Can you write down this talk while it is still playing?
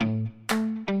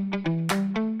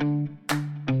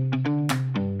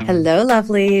Hello,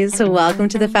 lovelies. Welcome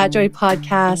to the Fat Joy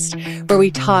podcast, where we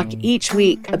talk each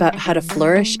week about how to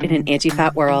flourish in an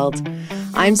anti-fat world.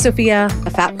 I'm Sophia,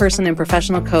 a fat person and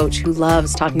professional coach who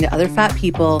loves talking to other fat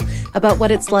people about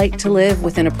what it's like to live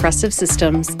within oppressive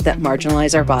systems that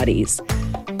marginalize our bodies,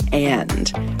 and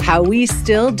how we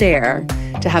still dare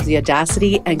to have the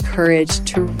audacity and courage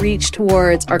to reach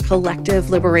towards our collective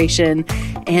liberation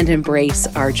and embrace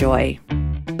our joy.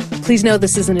 Please know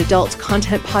this is an adult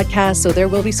content podcast, so there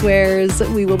will be swears,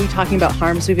 we will be talking about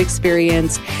harms we've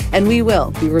experienced, and we will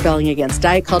be rebelling against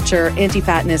diet culture,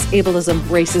 anti-fatness, ableism,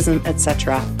 racism,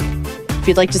 etc. If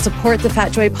you'd like to support the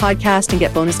Fat Joy podcast and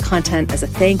get bonus content as a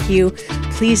thank you,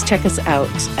 please check us out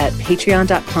at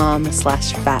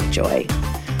patreon.com/fatjoy.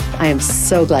 I am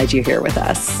so glad you're here with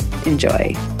us.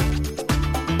 Enjoy.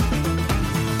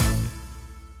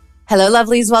 Hello,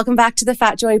 lovelies. Welcome back to the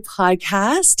Fat Joy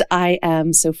podcast. I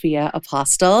am Sophia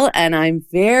Apostle, and I'm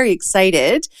very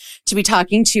excited to be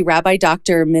talking to Rabbi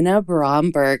Dr. Minna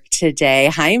Bromberg today.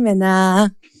 Hi,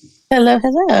 Minna. Hello,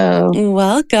 hello.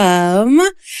 Welcome.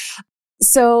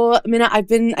 So, Minna, I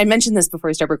mentioned this before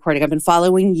we start recording. I've been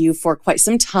following you for quite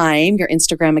some time, your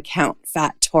Instagram account,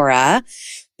 Fat Torah,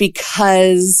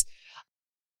 because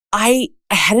I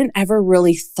hadn't ever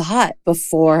really thought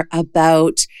before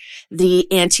about the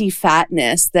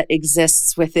anti-fatness that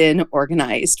exists within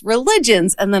organized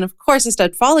religions. And then, of course, I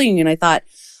started following you and I thought,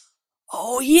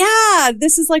 oh yeah,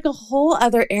 this is like a whole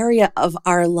other area of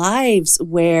our lives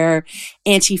where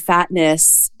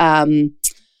anti-fatness comes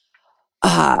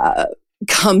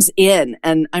in.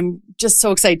 And I'm just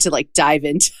so excited to dive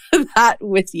into that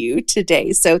with you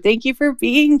today. So thank you for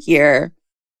being here.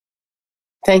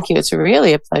 Thank you. It's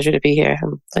really a pleasure to be here.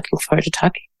 I'm looking forward to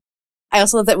talking. I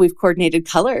also love that we've coordinated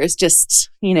colors because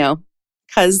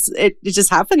it just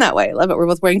happened that way. I love it. We're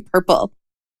both wearing purple.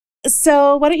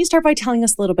 So why don't you start by telling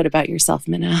us a little bit about yourself,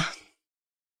 Minna?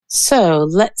 So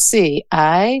let's see.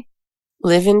 I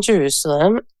live in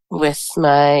Jerusalem with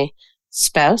my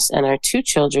spouse and our 2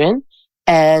 children,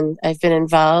 and I've been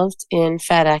involved in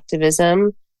fat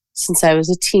activism since I was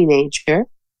a teenager.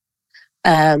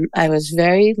 I was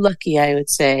very lucky, I would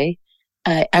say.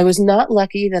 I was not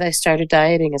lucky that I started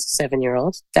dieting as a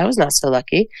 7-year-old. That was not so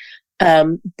lucky.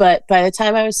 But by the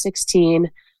time I was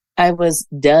 16, I was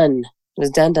done. I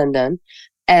was done.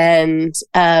 And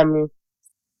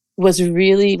was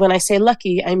really, when I say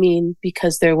lucky, I mean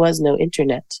because there was no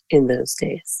internet in those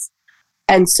days.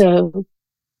 And so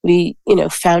we,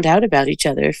 found out about each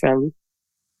other from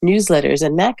newsletters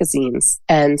and magazines.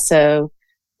 And so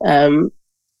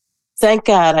thank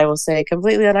God, I will say,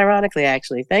 completely unironically,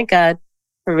 actually, thank God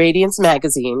for Radiance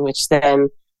magazine, which then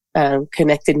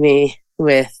connected me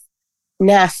with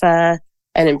NAFA,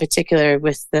 and in particular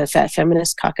with the Fat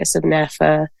Feminist Caucus of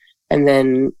NAFA, and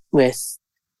then with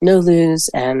No Lose,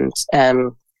 and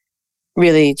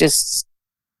really just,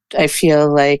 I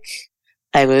feel like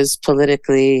I was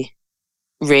politically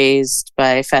raised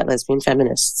by fat lesbian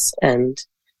feminists. And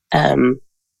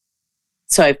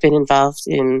so I've been involved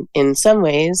in some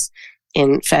ways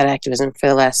in fat activism for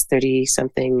the last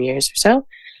 30-something years or so.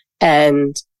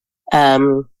 And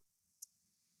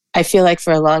I feel like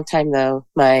for a long time, though,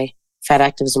 my fat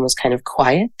activism was kind of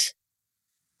quiet.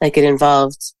 Like it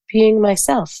involved being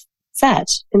myself, fat,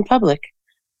 in public,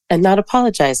 and not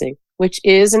apologizing, which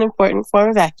is an important form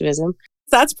of activism.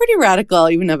 That's pretty radical,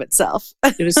 even of itself.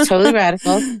 It was totally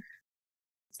radical.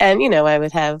 And, I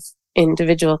would have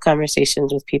individual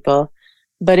conversations with people.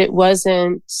 But it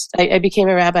wasn't, I became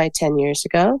a rabbi 10 years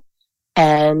ago,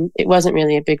 and it wasn't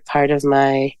really a big part of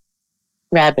my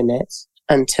rabbinate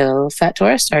until Fat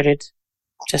Torah started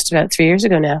just about 3 years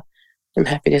ago now. I'm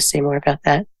happy to say more about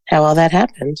that, how all that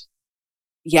happened.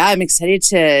 Yeah, I'm excited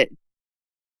to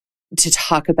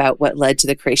talk about what led to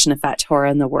the creation of Fat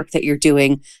Torah and the work that you're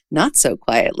doing not so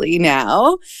quietly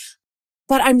now.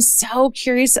 But I'm so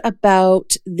curious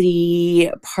about the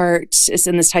part,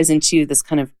 and this ties into this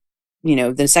kind of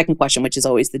the second question, which is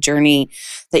always the journey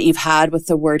that you've had with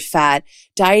the word fat.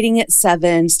 Dieting at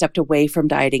 7, stepped away from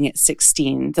dieting at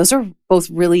 16. Those are both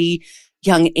really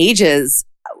young ages.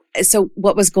 So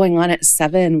what was going on at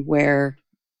 7? Were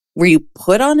you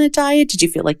put on a diet? Did you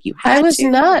feel like you had to? I was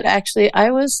not, actually. I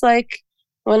was like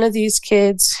one of these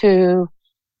kids who,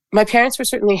 my parents were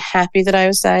certainly happy that I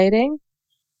was dieting,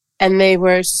 and they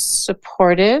were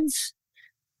supportive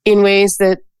in ways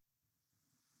that,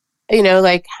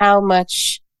 like how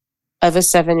much of a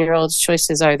 7-year-old's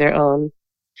choices are their own.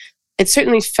 It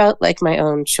certainly felt like my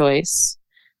own choice.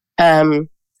 And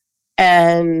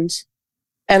I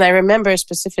remember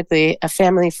specifically a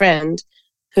family friend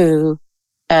who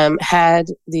had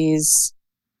these,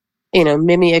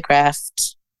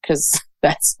 mimeographed, because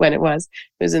that's when it was.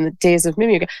 It was in the days of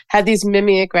had these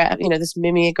this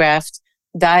mimeographed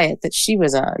diet that she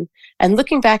was on. And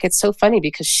looking back, it's so funny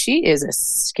because she is a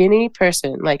skinny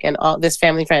person, this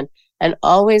family friend, and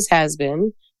always has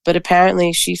been. But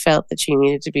apparently she felt that she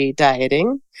needed to be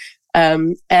dieting.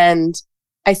 And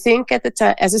I think at the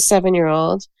time, as a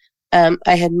 7-year-old,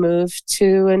 I had moved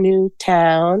to a new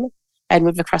town. I'd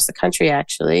moved across the country,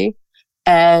 actually.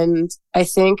 And I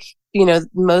think,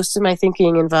 most of my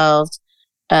thinking involved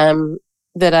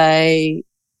that I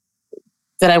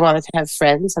wanted to have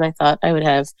friends, and I thought I would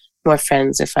have more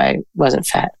friends if I wasn't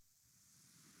fat.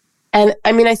 And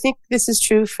I mean, I think this is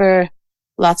true for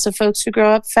lots of folks who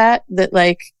grow up fat, that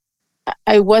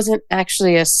I wasn't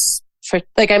actually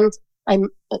I'm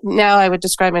now I would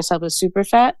describe myself as super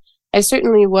fat. I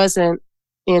certainly wasn't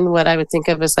in what I would think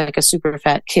of as a super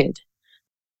fat kid.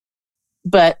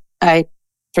 But I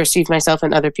perceived myself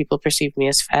and other people perceived me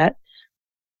as fat.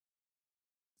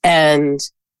 And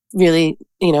really,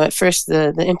 at first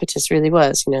the impetus really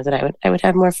was, that I would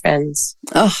have more friends.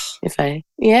 Oh, so it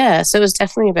was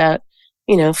definitely about,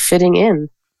 fitting in.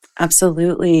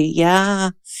 Absolutely. Yeah.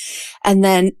 And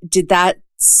then did that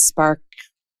spark,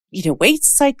 weight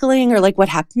cycling, or what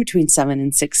happened between 7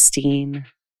 and 16?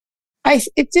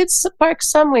 It did spark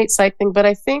some weight cycling, but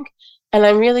I think, and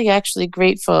I'm really actually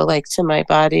grateful, to my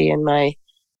body and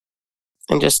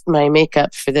just my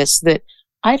makeup for this, that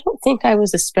I don't think I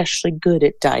was especially good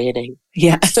at dieting.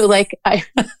 Yeah. So I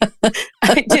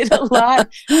did a lot of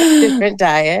different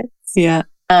diets. Yeah.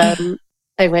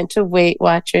 I went to Weight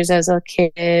Watchers as a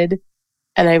kid,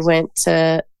 and I went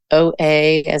to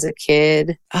OA as a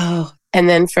kid. Oh. And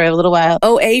then for a little while,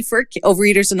 OA for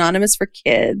Overeaters Anonymous for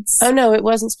kids. Oh no, it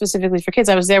wasn't specifically for kids.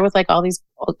 I was there with all these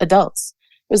adults.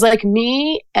 It was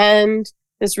me and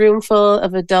this room full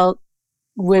of adult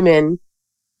women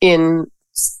in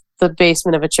the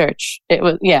basement of a church. It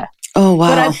was, yeah. Oh,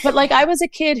 wow. But I was a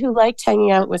kid who liked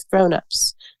hanging out with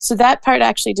grown-ups. So that part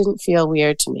actually didn't feel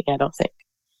weird to me, I don't think.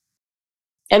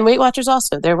 And Weight Watchers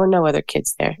also, there were no other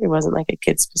kids there. It wasn't a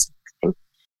kid-specific thing.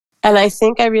 And I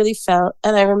think I really felt,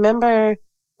 and I remember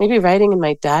maybe writing in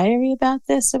my diary about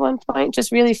this at one point,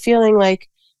 just really feeling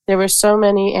there were so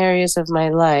many areas of my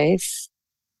life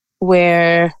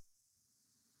where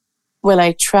when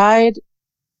I tried,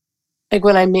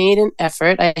 when I made an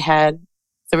effort, I had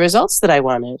the results that I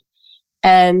wanted.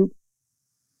 And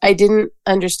I didn't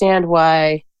understand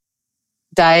why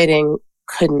dieting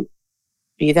couldn't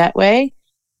be that way.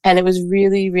 And it was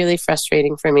really, really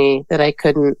frustrating for me that I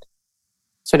couldn't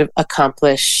sort of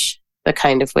accomplish the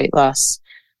kind of weight loss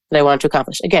that I wanted to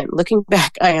accomplish. Again, looking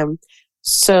back, I am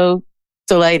so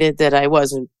delighted that I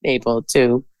wasn't able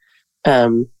to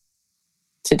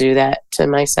do that to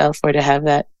myself or to have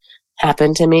that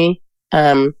happen to me.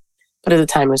 But at the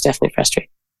time, it was definitely frustrating.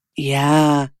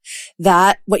 Yeah.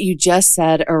 What you just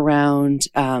said around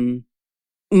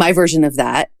my version of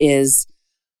that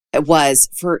was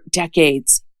for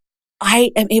decades,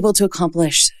 I am able to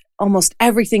accomplish almost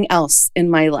everything else in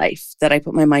my life that I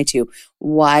put my mind to.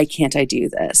 Why can't I do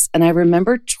this? And I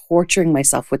remember torturing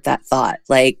myself with that thought,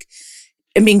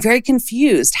 and being very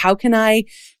confused. How can I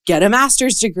get a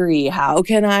master's degree? How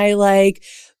can I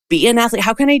be an athlete?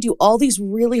 How can I do all these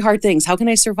really hard things? How can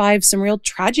I survive some real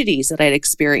tragedies that I'd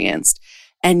experienced?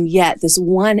 And yet this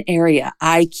one area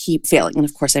I keep failing. And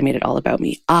of course I made it all about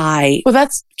me.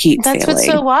 That's failing. What's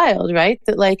so wild, right?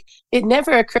 That it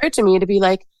never occurred to me to be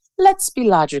let's be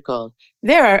logical.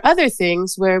 There are other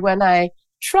things where when I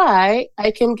try,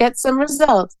 I can get some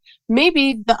results.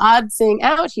 Maybe the odd thing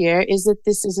out here is that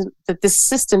this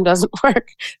system doesn't work.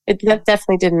 That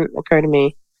definitely didn't occur to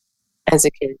me as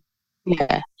a kid.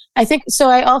 Yeah. I think so.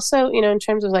 I also, in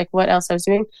terms of what else I was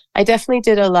doing, I definitely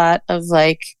did a lot of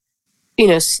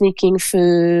sneaking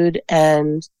food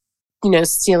and,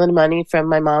 stealing money from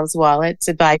my mom's wallet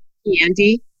to buy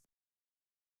candy.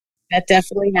 That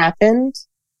definitely happened.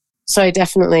 So I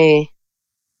definitely,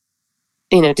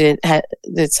 did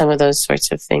some of those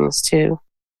sorts of things too.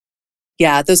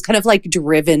 Yeah, those kind of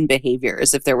driven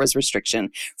behaviors if there was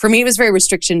restriction. For me, it was very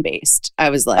restriction based.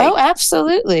 I was oh,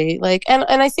 absolutely. And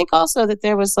I think also that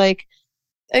there was I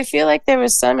feel there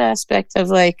was some aspect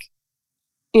of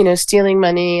stealing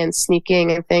money and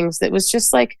sneaking and things that was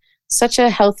just such a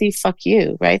healthy fuck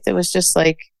you, right? That was just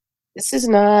this is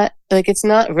not it's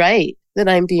not right that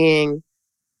I'm being,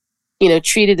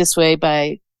 treated this way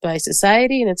by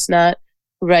society, and it's not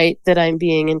right that I'm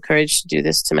being encouraged to do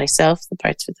this to myself, the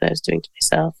parts of it that I was doing to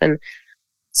myself. And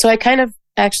so I kind of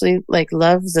actually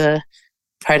love the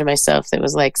part of myself that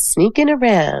was sneaking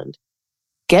around,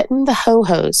 getting the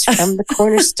ho-hos from the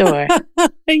corner store.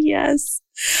 Yes.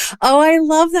 Oh, I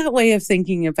love that way of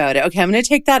thinking about it. Okay, I'm going to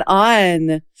take that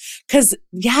on because,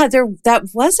 yeah, that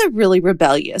was a really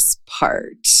rebellious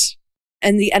part.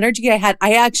 And the energy I had,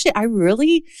 I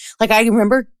really, like, I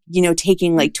remember,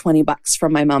 taking like $20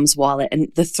 from my mom's wallet and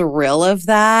the thrill of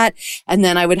that. And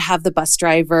then I would have the bus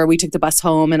driver, we took the bus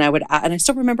home and and I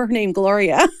still remember her name,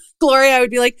 Gloria. Gloria, I would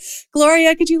be like,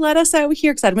 Gloria, could you let us out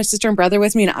here? Because I had my sister and brother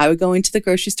with me and I would go into the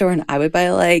grocery store and I would buy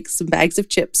like some bags of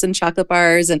chips and chocolate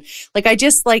bars. And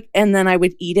like, and then I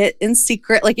would eat it in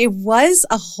secret. Like it was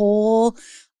a whole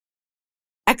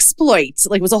exploit,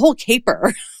 like it was a whole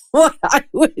caper. What I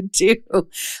would do.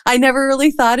 I never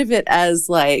really thought of it as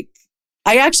like,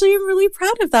 I actually am really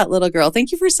proud of that little girl.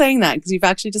 Thank you for saying that because you've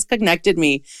actually just connected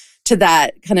me to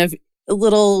that kind of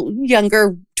little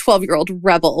younger 12-year-old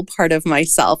rebel part of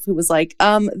myself who was like,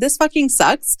 this fucking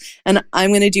sucks and I'm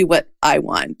going to do what I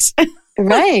want.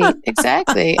 Right,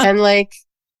 exactly. And like,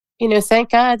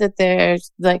 thank God that there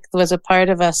like was a part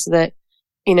of us that,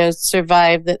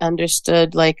 survived, that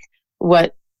understood like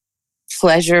what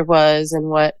pleasure was and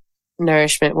what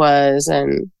nourishment was.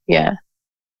 And yeah.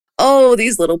 Oh,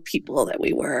 these little people that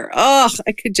we were. Oh,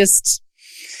 I could just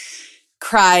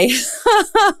cry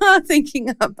thinking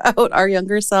about our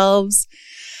younger selves.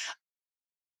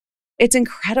 It's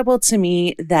incredible to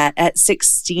me that at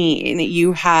 16,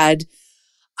 you had,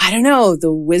 I don't know,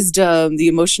 the wisdom, the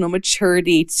emotional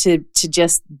maturity to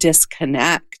just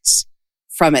disconnect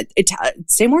from it.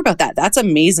 Say more about that. That's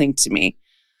amazing to me.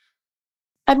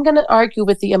 I'm going to argue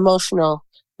with the emotional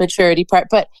maturity part,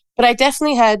 but I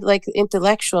definitely had like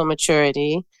intellectual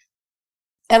maturity.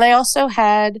 And I also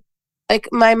had, like,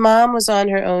 my mom was on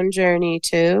her own journey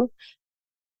too.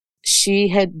 She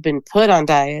had been put on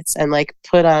diets and like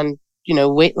put on,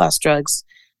 weight loss drugs,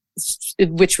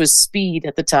 which was speed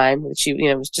at the time, which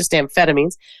it was just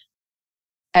amphetamines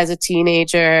as a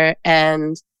teenager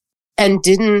and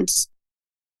didn't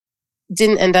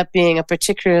end up being a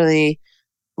particularly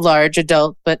large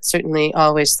adult, but certainly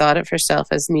always thought of herself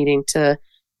as needing to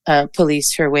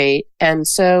police her weight. And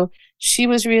so she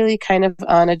was really kind of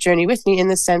on a journey with me in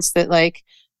the sense that like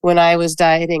when I was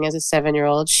dieting as a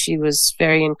 7-year-old, she was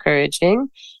very encouraging.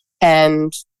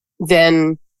 And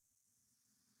then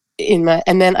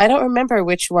then I don't remember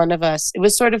which one of us, it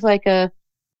was sort of like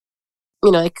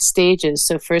like stages.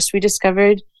 So first we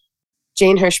discovered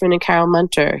Jane Hirschman and Carol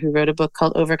Munter, who wrote a book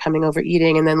called Overcoming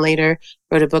Overeating, and then later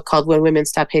wrote a book called When Women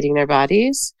Stop Hating Their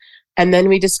Bodies. And then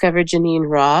we discovered Janine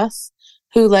Roth,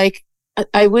 who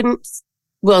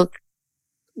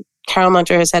Carol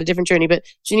Munter has had a different journey, but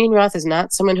Janine Roth is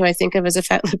not someone who I think of as a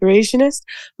fat liberationist,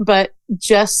 but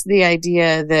just the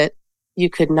idea that you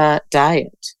could not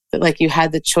diet, that like you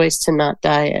had the choice to not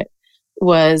diet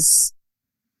was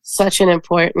such an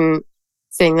important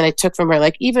thing that I took from her.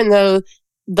 Like, even though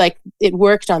like it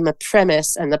worked on the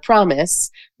premise and the promise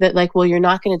that like, well, you're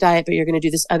not going to diet, but you're going to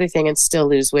do this other thing and still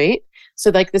lose weight. So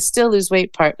like the still lose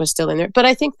weight part was still in there. But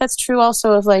I think that's true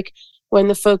also of like when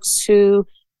the folks who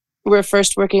were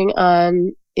first working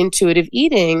on intuitive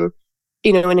eating,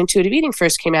 when intuitive eating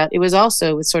first came out, it was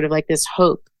also with sort of like this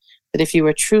hope that if you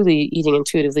were truly eating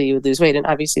intuitively, you would lose weight. And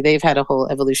obviously they've had a whole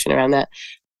evolution around that.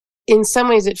 In some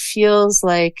ways, it feels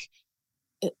like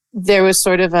there was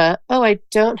sort of I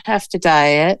don't have to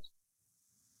diet.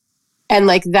 And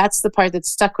like, that's the part that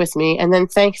stuck with me. And then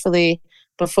thankfully,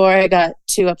 before I got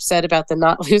too upset about the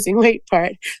not losing weight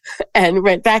part and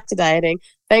went back to dieting,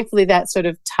 thankfully that sort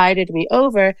of tided me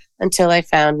over until I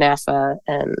found NAFA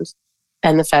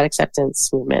and the fat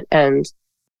acceptance movement. And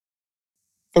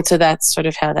so that's sort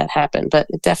of how that happened. But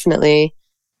it definitely,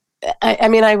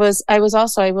 I was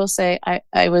also, I will say,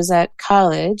 I was at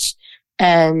college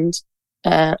and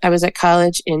I was at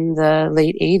college in the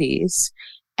late 80s.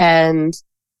 And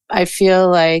I feel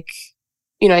like,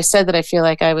 I said that I feel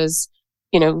like I was,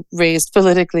 raised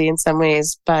politically in some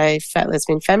ways by fat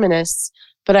lesbian feminists.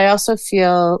 But I also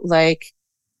feel like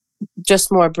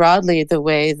just more broadly, the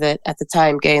way that at the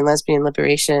time gay and lesbian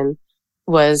liberation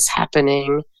was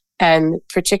happening, and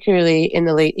particularly in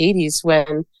the late 80s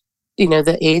when,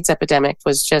 the AIDS epidemic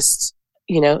was just,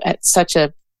 at such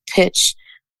a pitch.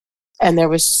 And there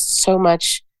was so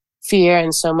much fear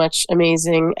and so much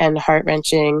amazing and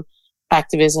heart-wrenching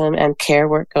activism and care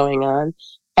work going on.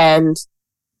 And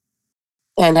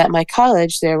at my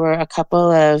college, there were a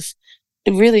couple of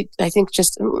really, I think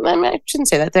I shouldn't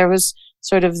say that. There was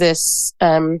sort of this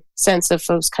sense of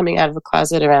folks coming out of the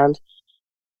closet around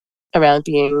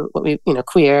being what we,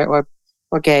 queer or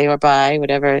gay or bi,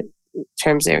 whatever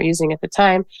terms they were using at the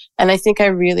time. And I think I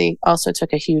really also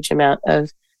took a huge amount of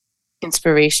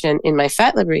inspiration in my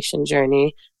fat liberation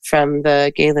journey from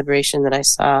the gay liberation that I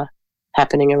saw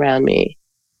happening around me.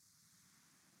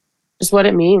 just what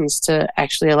it means to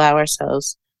actually allow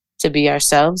ourselves to be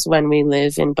ourselves when we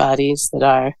live in bodies that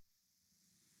are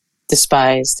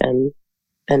despised and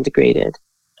degraded,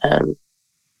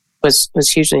 was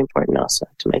hugely important also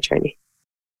to my journey.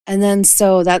 And then,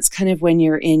 so that's kind of when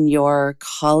you're in your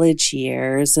college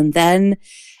years, and then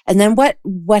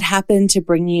what happened to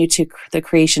bring you to the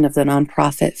creation of the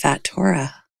nonprofit Fat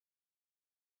Torah?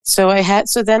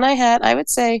 I would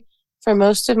say for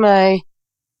most of my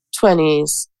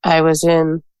 20s, I was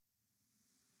in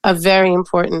a very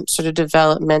important sort of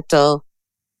developmental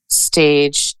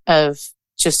stage of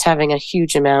just having a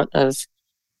huge amount of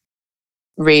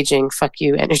raging fuck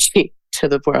you energy to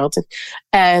the world.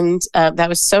 And that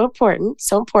was so important,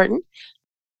 so important.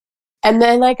 And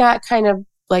then I got kind of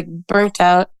like burnt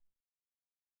out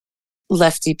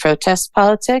lefty protest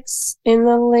politics in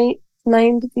the late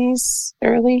 90s,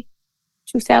 early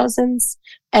 2000s,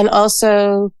 and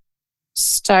also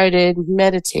started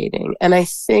meditating. And I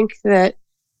think that,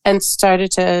 and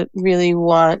started to really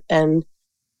want and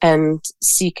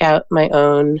seek out my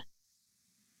own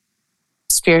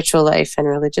spiritual life and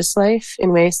religious life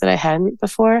in ways that I hadn't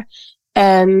before.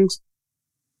 And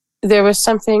there was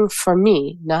something for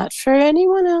me, not for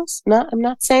anyone else. I'm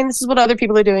not saying this is what other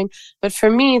people are doing, but for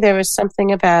me, there was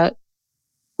something about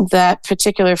that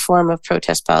particular form of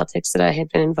protest politics that I had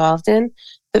been involved in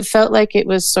that felt like it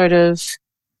was sort of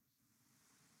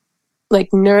like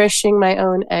nourishing my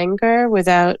own anger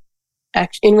without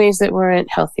in ways that weren't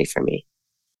healthy for me,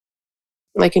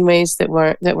 like in ways that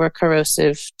were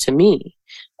corrosive to me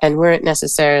and weren't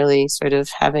necessarily sort of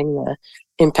having the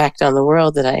impact on the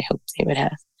world that I hoped they would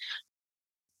have.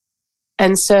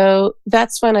 And so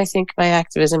that's when I think my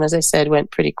activism, as I said,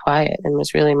 went pretty quiet and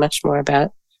was really much more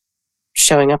about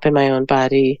showing up in my own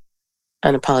body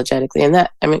unapologetically. And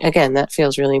that, I mean, again, that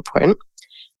feels really important.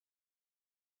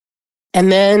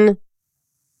 And then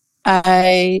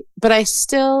I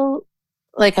still,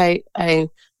 like, I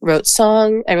wrote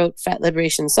Fat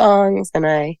Liberation songs, and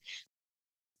I,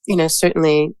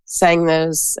 certainly sang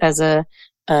those as a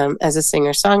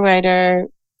singer-songwriter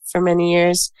for many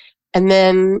years. And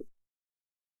then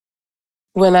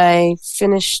when I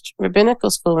finished rabbinical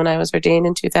school, when I was ordained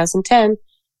in 2010,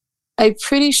 I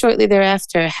pretty shortly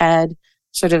thereafter had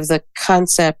sort of the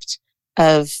concept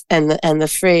of, and the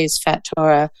phrase Fat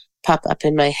Torah pop up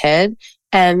in my head.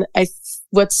 And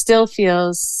what still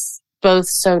feels both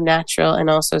so natural and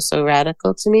also so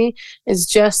radical to me is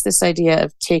just this idea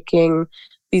of taking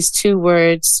these two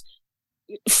words,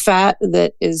 fat,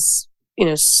 that is,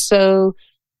 so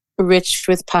rich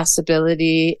with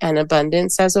possibility and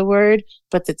abundance as a word,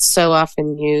 but that's so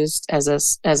often used as a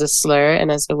slur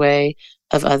and as a way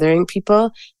of othering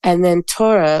people. And then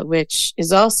Torah, which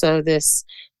is also this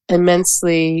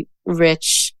immensely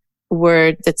rich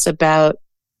word that's about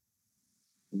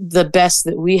the best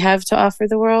that we have to offer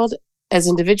the world as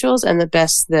individuals and the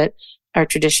best that our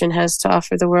tradition has to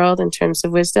offer the world in terms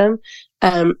of wisdom.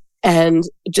 And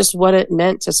just what it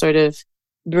meant to sort of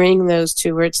bring those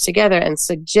two words together and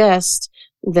suggest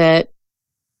that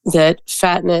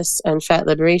fatness and fat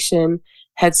liberation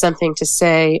had something to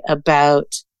say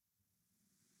about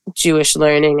Jewish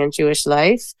learning and Jewish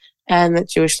life, and that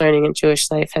Jewish learning and Jewish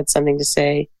life had something to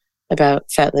say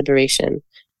about fat liberation.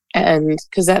 And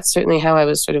because that's certainly how I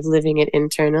was sort of living it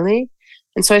internally.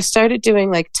 And so I started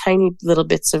doing like tiny little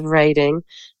bits of writing.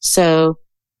 So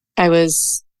I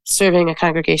was serving a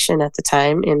congregation at the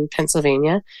time in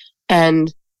Pennsylvania.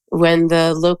 And when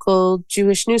the local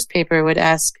Jewish newspaper would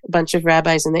ask a bunch of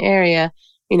rabbis in the area,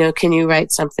 can you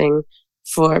write something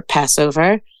for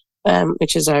Passover,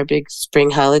 which is our big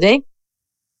spring holiday?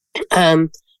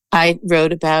 I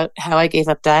wrote about how I gave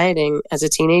up dieting as a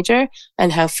teenager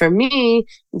and how for me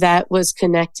that was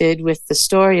connected with the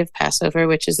story of Passover,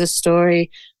 which is the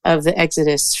story of the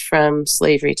Exodus from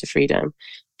slavery to freedom.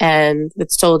 And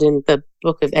it's told in the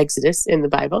book of Exodus in the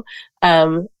Bible.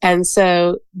 And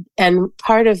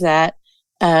part of that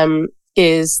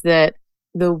is that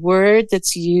the word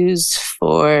that's used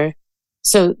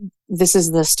so this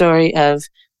is the story of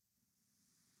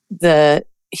the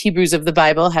Hebrews of the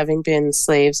Bible having been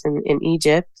slaves in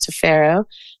Egypt to Pharaoh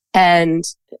and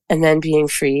then being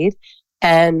freed.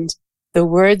 And the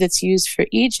word that's used for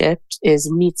Egypt is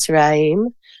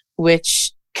Mitzrayim,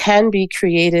 which can be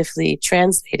creatively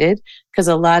translated because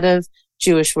a lot of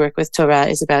Jewish work with Torah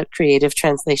is about creative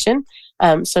translation.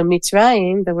 So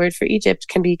Mitzrayim, the word for Egypt,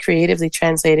 can be creatively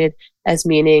translated as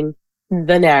meaning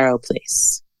the narrow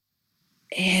place.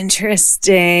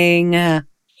 Interesting.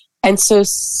 And so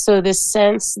this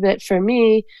sense that for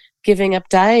me, giving up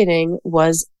dieting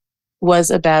was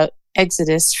about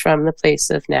exodus from the place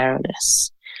of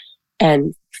narrowness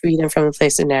and freedom from a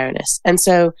place of narrowness. And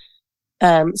so,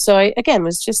 so I, again,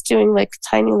 was just doing like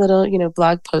tiny little,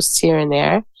 blog posts here and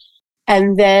there.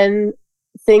 And then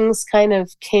things kind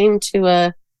of came to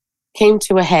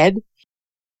a head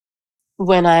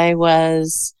when I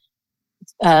was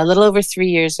a little over 3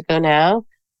 years ago now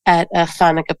at a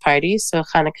Hanukkah party. So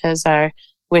Hanukkah is our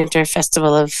winter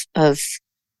festival of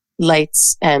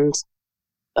lights and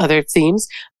other themes.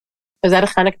 I was at a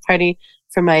Hanukkah party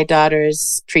for my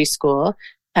daughter's preschool.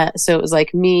 So it was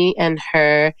like me and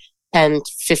her and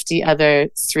 50 other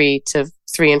 3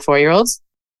 and 4 year olds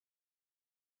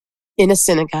in a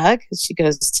synagogue. She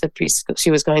goes to preschool.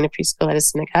 She was going to preschool at a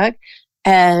synagogue.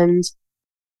 And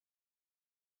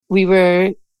we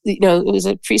were, it was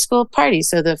a preschool party.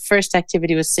 So the first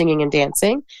activity was singing and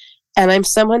dancing. And I'm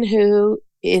someone who,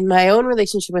 in my own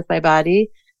relationship with my body,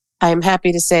 I'm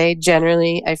happy to say,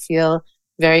 generally, I feel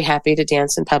very happy to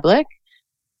dance in public.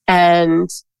 And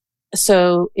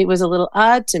so it was a little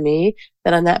odd to me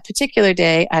that on that particular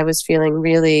day, I was feeling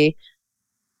really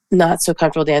not so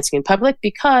comfortable dancing in public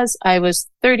because I was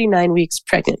 39 weeks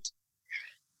pregnant.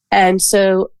 And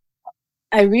so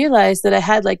I realized that I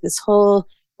had like this whole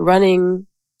running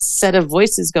set of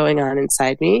voices going on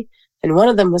inside me. And one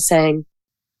of them was saying,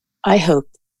 I hope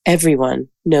everyone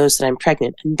knows that I'm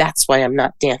pregnant, and that's why I'm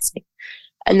not dancing.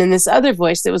 And then this other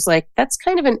voice that was like, that's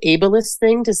kind of an ableist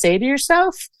thing to say to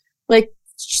yourself. Like,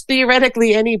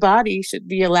 theoretically, anybody should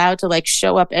be allowed to like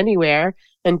show up anywhere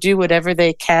and do whatever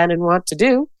they can and want to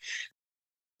do.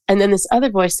 And then this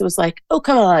other voice that was like, oh,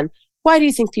 come on. Why do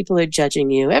you think people are judging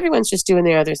you? Everyone's just doing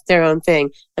their own thing.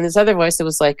 And this other voice that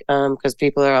was like, because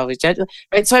people are always judging.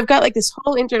 Right. So I've got like this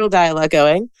whole internal dialogue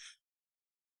going.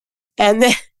 And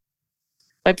then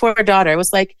my poor daughter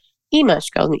was like, Ima, she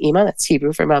called me Ima. That's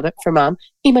Hebrew for mom.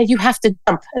 Ima, you have to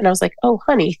jump. And I was like, oh,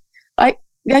 honey, I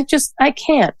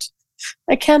can't.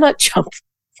 I cannot jump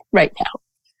right now.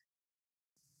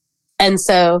 And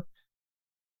so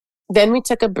then we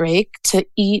took a break to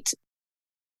eat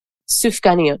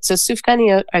sufganiyot. So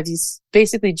sufganiyot are these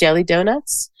basically jelly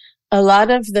donuts. A lot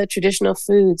of the traditional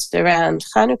foods around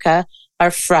Hanukkah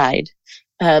are fried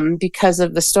because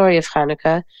of the story of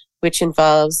Hanukkah, which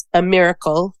involves a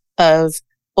miracle of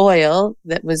oil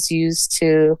that was used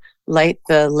to light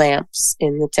the lamps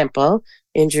in the temple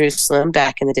in Jerusalem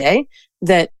back in the day,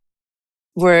 that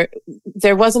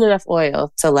there wasn't enough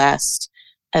oil to last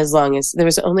as long as there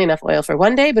was only enough oil for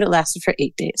one day, but it lasted for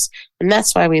 8 days. And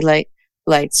that's why we light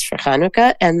lights for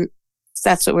Hanukkah. And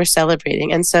that's what we're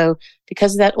celebrating. And so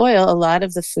because of that oil, a lot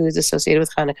of the foods associated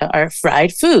with Hanukkah are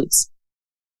fried foods.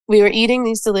 We were eating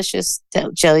these delicious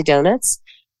jelly donuts.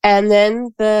 And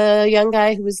then the young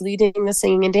guy who was leading the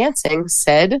singing and dancing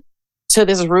said to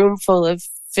this room full of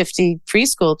 50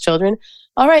 preschool children,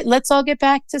 all right, let's all get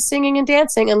back to singing and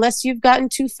dancing unless you've gotten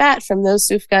too fat from those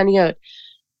sufganiyot.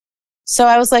 So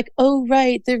I was like, oh,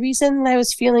 right. The reason I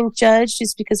was feeling judged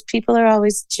is because people are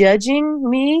always judging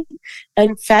me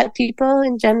and fat people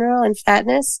in general and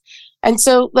fatness. And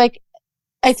so, like,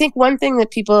 I think one thing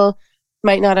that people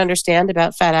might not understand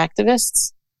about fat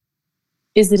activists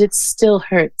is that it still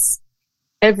hurts.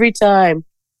 Every time.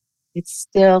 It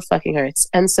still fucking hurts.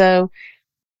 And so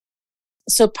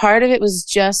part of it was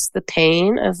just the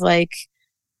pain of like,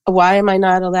 why am I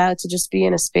not allowed to just be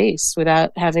in a space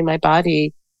without having my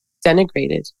body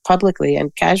denigrated publicly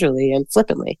and casually and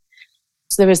flippantly?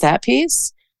 So there was that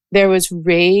piece. There was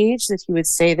rage that he would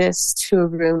say this to a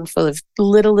room full of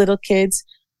little kids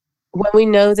when we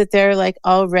know that they're like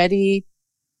already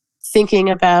thinking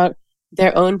about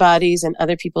their own bodies and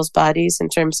other people's bodies in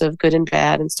terms of good and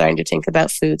bad, and starting to think about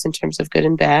foods in terms of good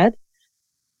and bad.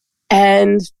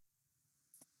 And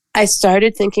I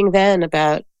started thinking then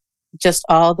about just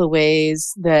all the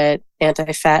ways that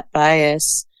anti-fat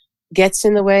bias gets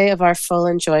in the way of our full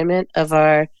enjoyment of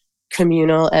our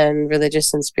communal and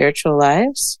religious and spiritual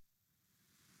lives.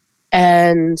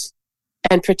 And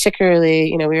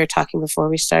particularly, we were talking before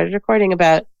we started recording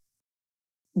about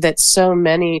that so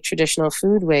many traditional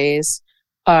food ways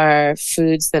are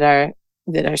foods that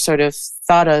are sort of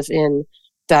thought of in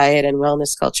diet and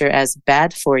wellness culture as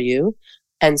bad for you.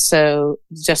 And so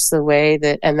just the way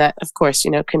that, and that of course,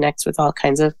 connects with all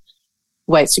kinds of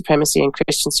white supremacy and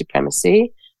Christian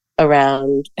supremacy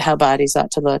around how bodies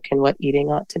ought to look and what eating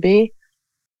ought to be.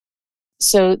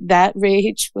 So that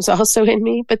rage was also in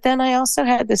me. But then I also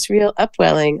had this real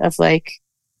upwelling of like,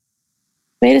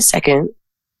 wait a second,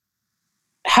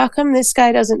 how come this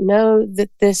guy doesn't know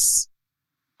that this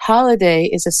holiday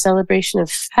is a celebration of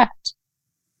fat?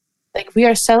 Like, we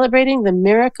are celebrating the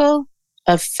miracle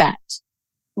of fat.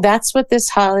 That's what this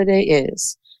holiday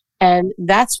is. And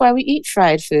that's why we eat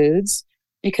fried foods.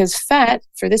 because fat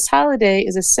for this holiday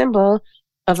is a symbol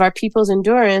of our people's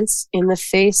endurance in the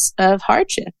face of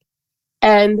hardship.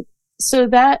 And so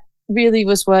that really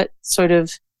was what sort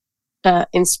of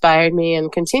inspired me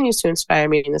and continues to inspire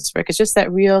me in this work. It's just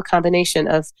that real combination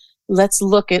of let's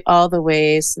look at all the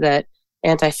ways that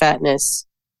anti-fatness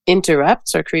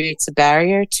interrupts or creates a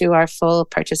barrier to our full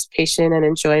participation and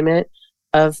enjoyment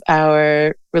of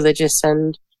our religious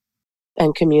and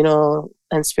communal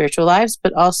and spiritual lives,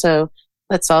 but also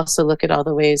let's also look at all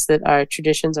the ways that our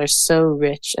traditions are so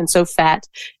rich and so fat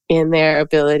in their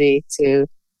ability to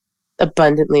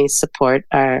abundantly support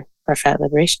our fat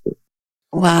liberation.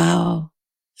 Wow.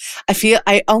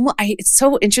 It's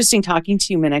so interesting talking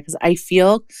to you, Minna, because I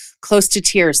feel close to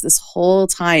tears this whole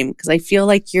time because I feel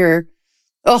like I'm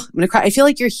going to cry. I feel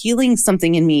like you're healing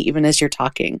something in me even as you're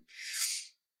talking.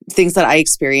 Things that I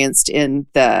experienced in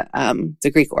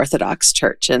the Greek Orthodox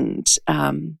Church, and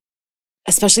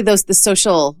especially the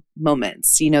social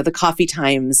moments, the coffee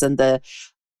times and the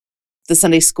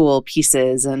Sunday school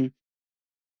pieces. And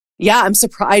yeah, I'm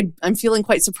surprised. I'm feeling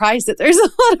quite surprised that there's a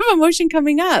lot of emotion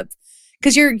coming up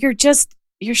because you're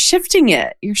shifting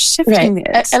it. You're shifting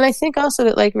it. And I think also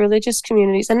that like religious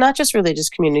communities, and not just religious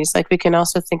communities, like we can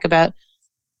also think about,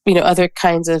 other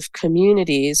kinds of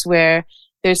communities where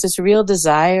there's this real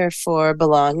desire for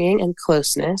belonging and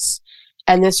closeness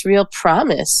and this real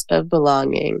promise of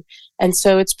belonging. And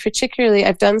so it's particularly,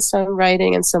 I've done some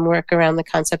writing and some work around the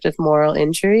concept of moral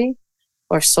injury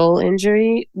or soul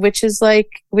injury, which has a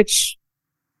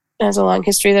long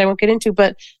history that I won't get into,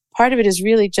 but part of it is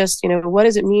really just, what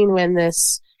does it mean when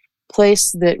this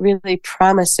place that really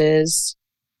promises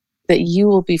that you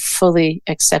will be fully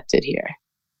accepted here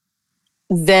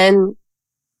then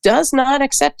does not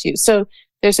accept you? So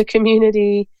there's a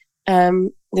community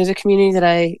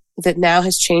that now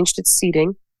has changed its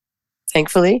seating,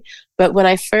 thankfully. But when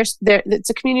I first it's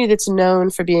a community that's known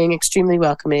for being extremely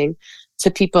welcoming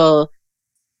to people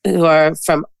who are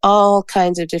from all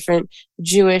kinds of different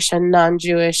Jewish and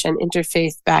non-Jewish and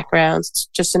interfaith backgrounds. It's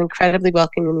just an incredibly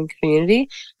welcoming community.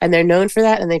 And they're known for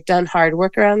that. And they've done hard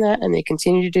work around that. And they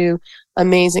continue to do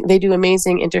amazing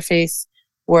interfaith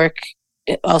work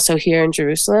also here in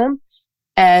Jerusalem.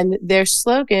 And their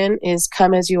slogan is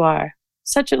 "Come as you are."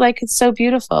 It's so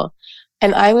beautiful.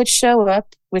 And I would show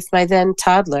up with my then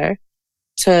toddler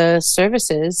to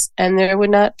services and there would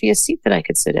not be a seat that I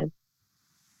could sit in.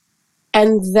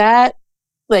 And that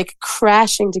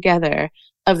crashing together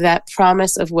of that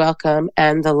promise of welcome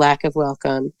and the lack of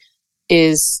welcome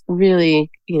is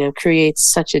really,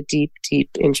 creates such a deep, deep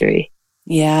injury.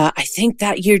 Yeah, I think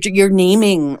that you're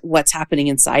naming what's happening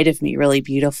inside of me really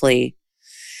beautifully.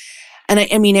 And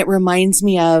I mean, it reminds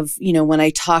me of, when I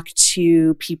talk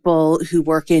to people who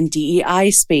work in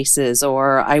DEI spaces,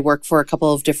 or I work for a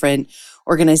couple of different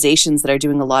organizations that are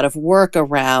doing a lot of work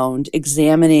around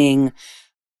examining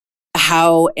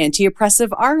how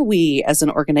anti-oppressive are we as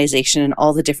an organization in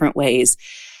all the different ways.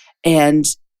 And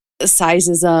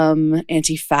sizeism,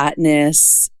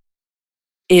 anti-fatness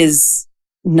is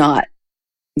not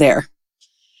there.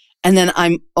 And then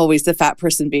I'm always the fat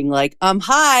person being like,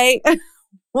 hi,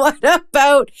 what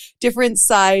about different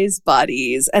size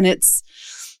bodies? And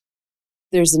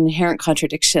there's an inherent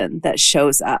contradiction that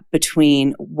shows up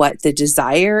between what the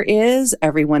desire is,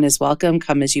 everyone is welcome,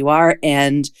 come as you are,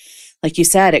 and like you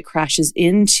said, it crashes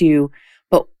into,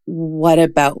 but what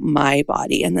about my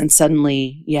body? And then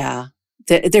suddenly,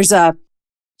 there's the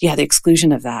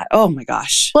exclusion of that. Oh my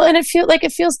gosh. Well, and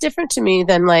it feels different to me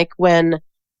than when,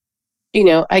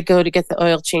 I go to get the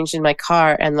oil changed in my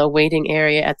car and the waiting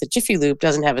area at the Jiffy Lube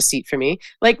doesn't have a seat for me.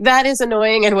 That is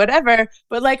annoying and whatever,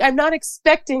 but I'm not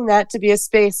expecting that to be a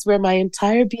space where my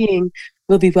entire being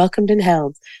will be welcomed and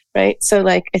held. Right. So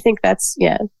I think that's,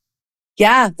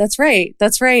 Yeah, that's right.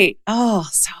 That's right. Oh,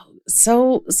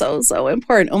 so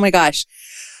important. Oh my gosh.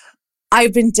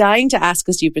 I've been dying to ask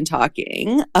as you've been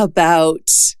talking about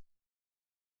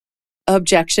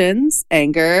objections,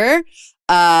 anger,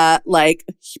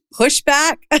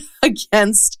 pushback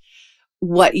against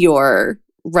what you're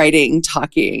writing,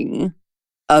 talking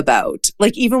about.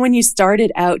 Even when you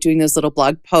started out doing those little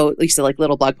blog posts, like you said,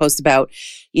 little blog posts about,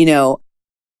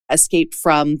 escape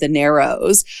from the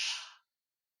narrows.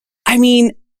 I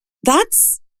mean, I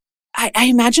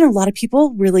imagine a lot of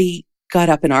people really got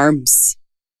up in arms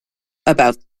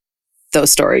about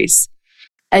those stories.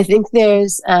 I think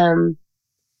there's a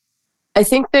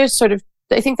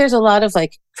lot of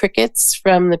crickets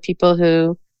from the people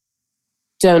who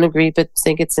don't agree but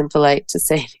think it's impolite to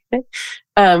say anything.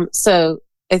 So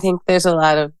I think there's a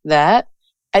lot of that.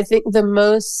 I think the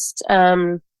most,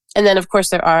 and then of course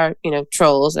there are,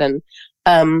 trolls, and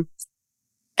I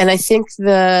I think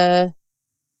the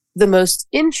most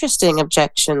interesting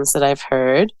objections that I've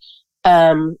heard,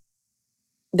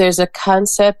 there's a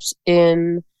concept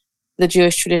in the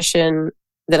Jewish tradition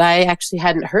that I actually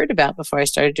hadn't heard about before I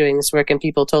started doing this work, and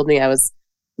people told me I was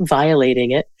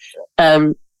violating it.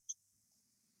 And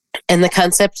the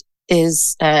concept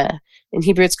is, in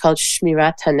Hebrew, it's called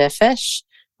Shmirat HaNefesh,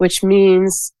 which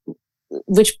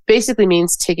basically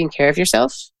means taking care of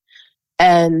yourself.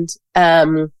 And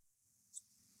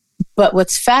but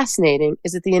what's fascinating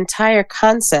is that the entire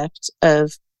concept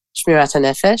of Shmirat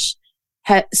HaNefesh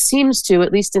seems to,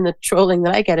 at least in the trolling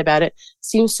that I get about it,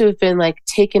 seems to have been like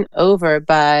taken over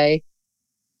by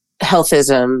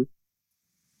healthism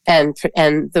and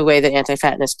the way that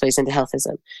anti-fatness plays into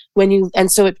healthism.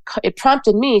 So it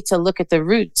prompted me to look at the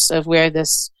roots of where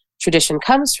this tradition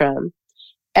comes from.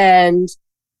 And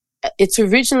it's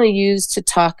originally used to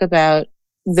talk about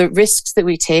the risks that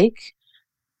we take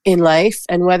in life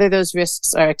and whether those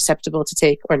risks are acceptable to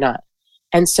take or not.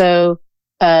 And so,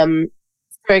 for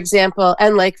example,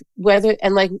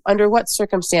 under what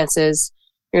circumstances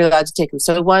you're allowed to take them.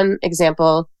 So one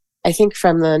example, I think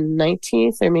from the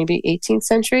 19th or maybe 18th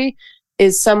century,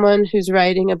 is someone who's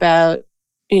writing about,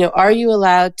 are you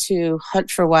allowed to hunt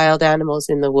for wild animals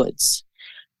in the woods?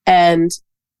 And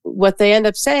what they end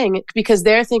up saying, because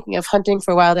they're thinking of hunting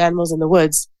for wild animals in the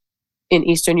woods in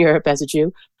Eastern Europe as a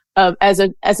Jew, as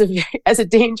a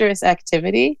dangerous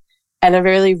activity and a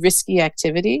really risky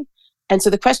activity. And so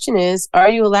the question is, are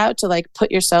you allowed to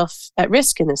put yourself at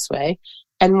risk in this way?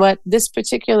 And what this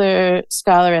particular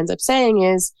scholar ends up saying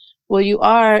is, well, you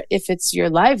are if it's your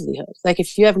livelihood.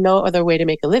 If you have no other way to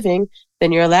make a living,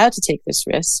 then you're allowed to take this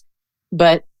risk.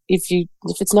 But if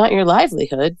it's not your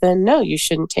livelihood, then no, you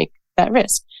shouldn't take that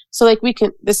risk. So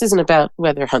this isn't about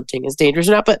whether hunting is dangerous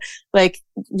or not, but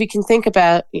we can think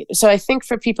about, so I think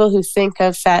for people who think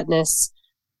of fatness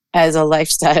as a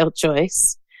lifestyle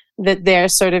choice, that they're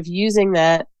sort of using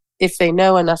that, if they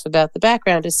know enough about the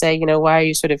background, to say, why are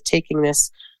you sort of taking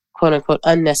this quote unquote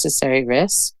unnecessary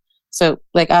risk? So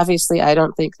obviously I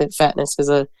don't think that fatness is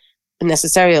a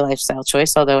necessarily a lifestyle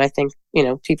choice, although I think,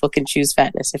 people can choose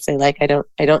fatness if they like. I don't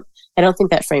think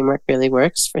that framework really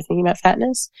works for thinking about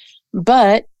fatness.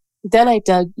 But then I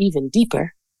dug even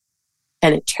deeper,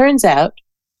 and it turns out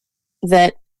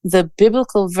that the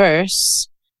biblical verse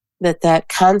that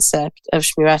concept of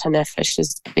Shmirat HaNefesh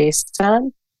is based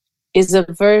on is a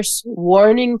verse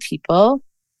warning people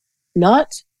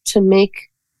not to make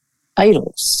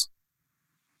idols,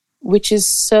 which is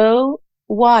so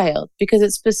wild because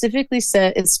it's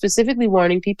specifically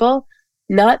warning people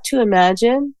not to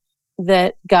imagine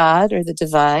that God or the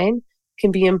divine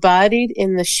can be embodied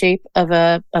in the shape of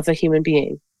a human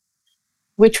being,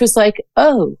 which was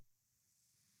oh,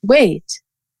 wait,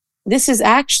 this is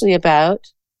actually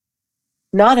about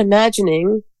not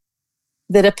imagining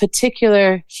that a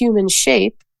particular human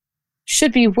shape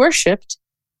should be worshipped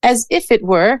as if it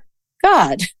were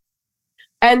God.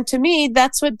 And to me,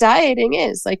 that's what dieting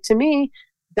is. To me,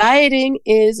 dieting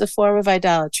is a form of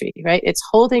idolatry, right? It's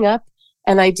holding up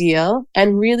an ideal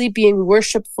and really being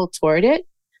worshipful toward it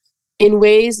in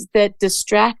ways that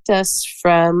distract us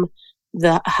from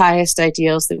the highest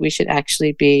ideals that we should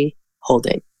actually be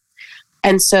holding.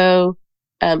 And so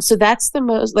that's the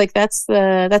most,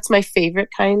 that's my favorite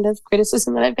kind of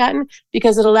criticism that I've gotten,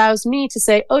 because it allows me to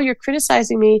say, oh, you're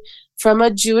criticizing me from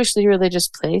a Jewishly religious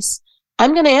place.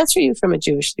 I'm going to answer you from a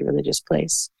Jewishly religious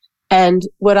place. And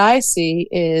what I see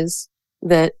is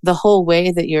that the whole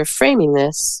way that you're framing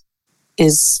this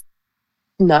is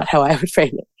not how I would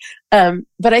frame it.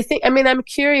 But I'm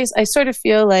curious. I sort of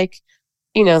feel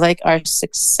our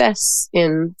success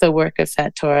in the work of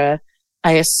Fat Torah,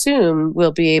 I assume,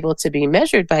 will be able to be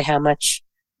measured by how much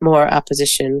more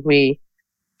opposition we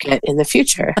get in the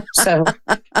future. So,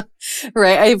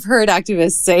 right. I've heard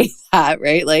activists say that,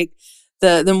 right?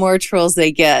 The more trolls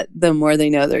they get, the more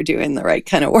they know they're doing the right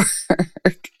kind of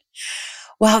work.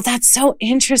 Wow, that's so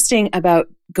interesting about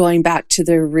going back to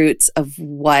the roots of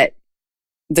what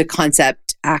the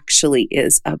concept actually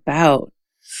is about.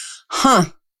 Huh.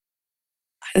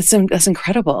 That's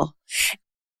incredible.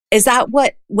 Is that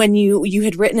when you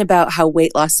had written about how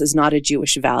weight loss is not a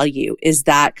Jewish value, is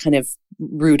that kind of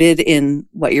rooted in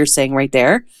what you're saying right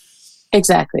there?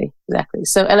 Exactly.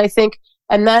 So, and I think,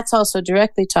 and that's also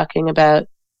directly talking about,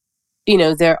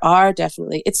 there are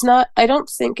definitely, I don't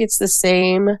think it's the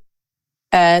same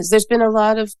as, there's been a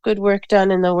lot of good work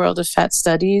done in the world of fat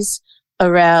studies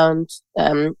around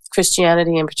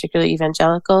Christianity, and particularly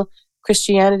evangelical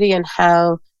Christianity, and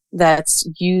how that's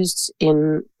used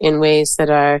in ways that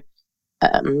are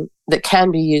that can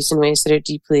be used in ways that are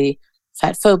deeply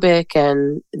fat phobic,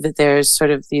 and that there's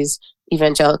sort of these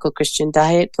evangelical Christian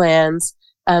diet plans.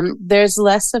 There's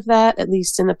less of that, at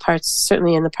least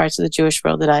certainly in the parts of the Jewish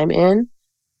world that I'm in.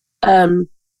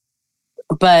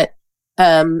 But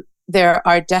there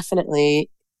are definitely,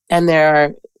 and there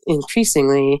are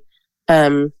increasingly,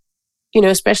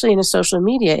 especially in a social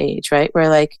media age, right? Where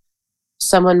like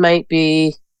someone might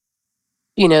be,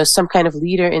 some kind of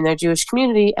leader in their Jewish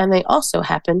community, and they also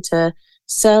happen to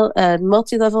sell a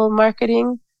multi-level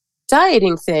marketing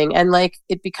dieting thing. And like,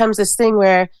 it becomes this thing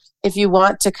where if you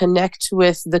want to connect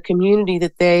with the community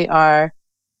that they are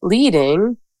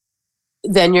leading,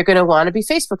 then you're going to want to be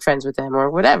Facebook friends with them or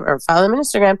whatever, or follow them on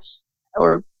Instagram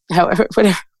or however,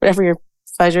 whatever your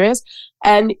pleasure is.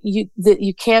 And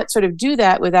you can't sort of do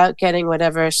that without getting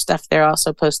whatever stuff they're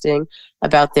also posting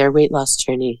about their weight loss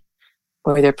journey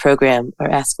or their program, or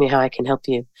ask me how I can help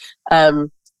you.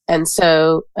 And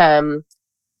so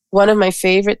one of my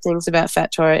favorite things about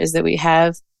Fat Torah is that we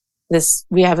have a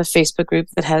Facebook group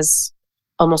that has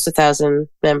almost 1,000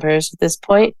 members at this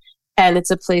point. And it's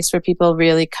a place where people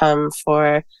really come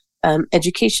for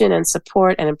education and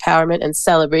support and empowerment and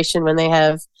celebration when they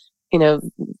have,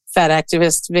 fat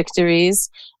activist victories.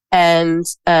 And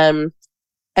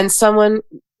someone,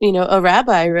 a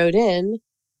rabbi wrote in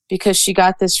because she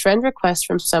got this friend request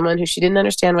from someone who she didn't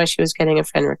understand why she was getting a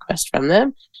friend request from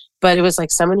them. But it was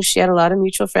like someone who she had a lot of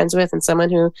mutual friends with and someone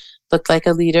who looked like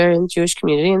a leader in the Jewish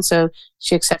community. And so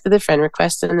she accepted the friend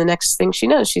request. And the next thing she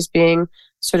knows, she's being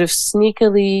sort of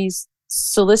sneakily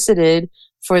solicited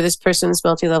for this person's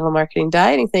multi-level marketing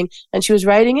dieting thing. And she was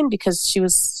writing in because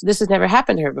this has never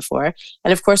happened to her before.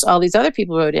 And of course, all these other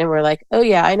people wrote in were like, oh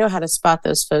yeah, I know how to spot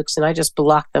those folks. And I just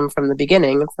blocked them from the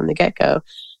beginning, from the get-go.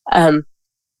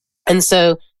 And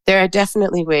so there are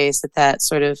definitely ways that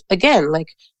sort of, again, like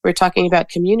we're talking about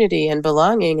community and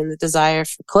belonging and the desire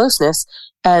for closeness.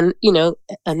 And,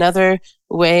 another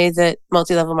way that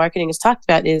multi-level marketing is talked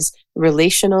about is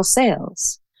relational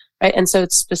sales, right? And so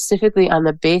it's specifically on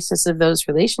the basis of those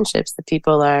relationships that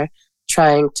people are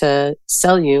trying to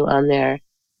sell you on their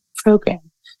program.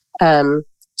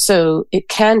 So it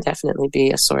can definitely be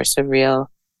a source of real,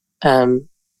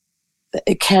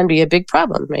 it can be a big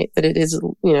problem, right? That it is,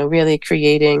 really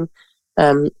creating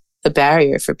a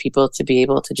barrier for people to be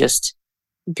able to just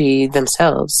be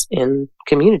themselves in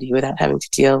community without having to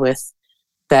deal with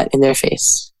that in their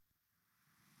face.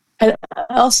 And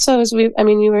also, as we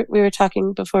were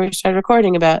talking before we started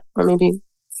recording about, or maybe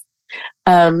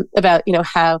about,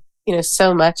 how,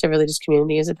 so much of religious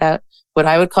community is about what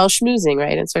I would call schmoozing,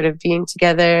 right? And sort of being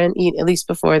together and eat, at least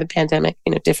before the pandemic,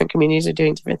 different communities are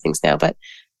doing different things now, but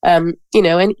and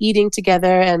eating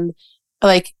together. And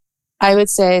like, I would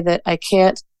say that I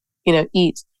can't,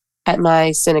 eat at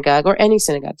my synagogue or any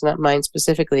synagogue, not mine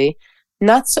specifically.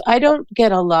 I don't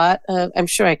get a lot of, I'm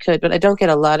sure I could, but I don't get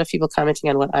a lot of people commenting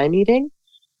on what I'm eating,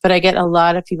 but I get a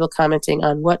lot of people commenting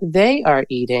on what they are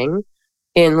eating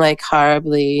in like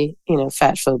horribly,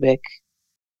 fat phobic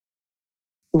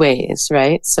ways.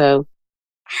 Right. So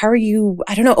how are you,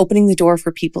 I don't know, opening the door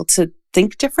for people to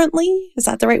think differently? Is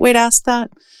that the right way to ask that?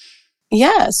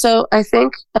 Yeah. So I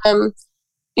think,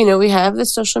 we have the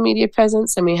social media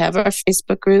presence and we have our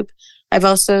Facebook group. I've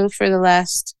also, for the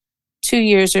last 2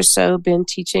 years or so, been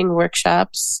teaching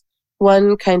workshops.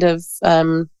 One kind of, I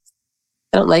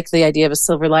don't like the idea of a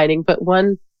silver lining, but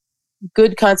one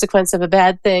good consequence of a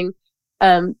bad thing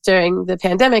during the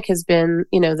pandemic has been,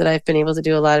 that I've been able to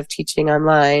do a lot of teaching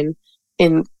online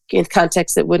in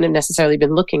contexts that wouldn't have necessarily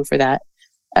been looking for that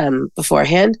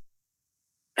beforehand.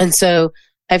 And so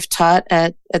I've taught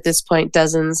at this point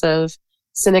dozens of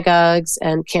synagogues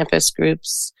and campus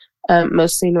groups,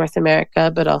 mostly North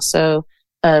America, but also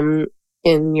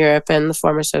in Europe and the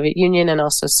former Soviet Union, and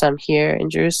also some here in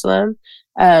Jerusalem.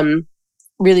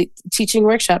 Really teaching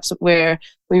workshops where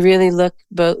we really look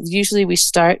both. Usually we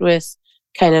start with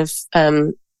kind of,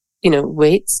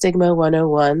 weight stigma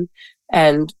 101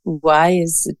 and why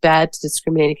is it bad to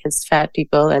discriminate against fat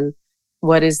people and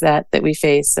what is that we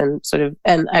face, and sort of,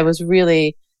 and I was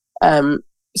really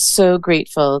so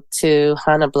grateful to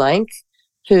Hannah Blank,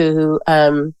 who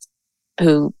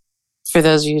for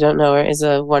those of you who don't know her, is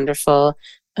a wonderful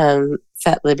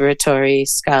fat liberatory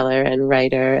scholar and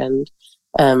writer and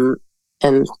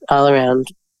all around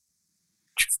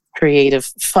creative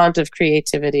font of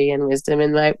creativity and wisdom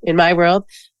in my world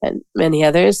and many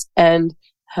others. And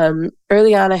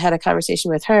early on, I had a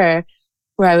conversation with her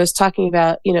where I was talking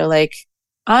about,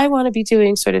 I want to be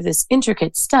doing sort of this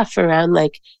intricate stuff around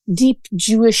like deep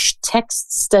Jewish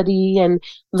text study and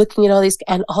looking at all these,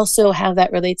 and also how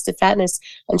that relates to fatness.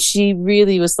 And she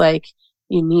really was like,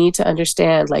 you need to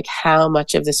understand like how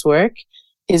much of this work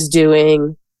is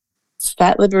doing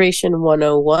Fat Liberation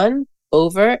 101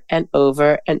 over and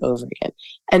over and over again.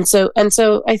 And so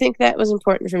I think that was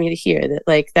important for me to hear, that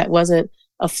like that wasn't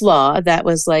a flaw, that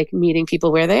was like meeting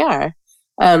people where they are.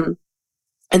 And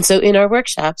so in our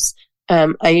workshops,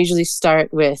 I usually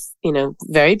start with,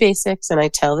 very basics, and I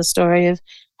tell the story of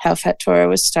how Fat Torah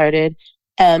was started.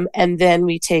 And then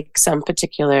we take some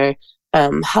particular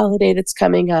holiday that's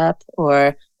coming up,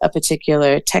 or a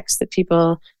particular text that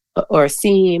people, or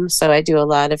theme. So I do a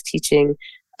lot of teaching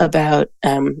about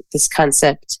this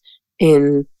concept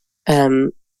in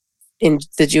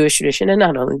the Jewish tradition, and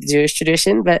not only the Jewish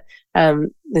tradition, but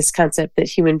this concept that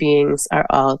human beings are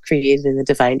all created in the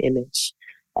divine image.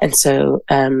 And so,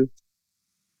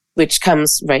 which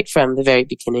comes right from the very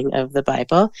beginning of the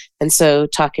Bible. And so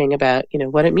talking about,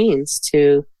 what it means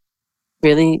to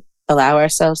really allow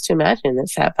ourselves to imagine that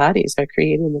fat bodies are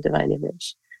created in the divine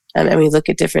image. And we look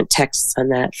at different texts on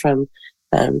that from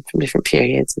different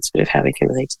periods, and sort of how we can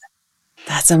relate to that.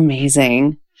 That's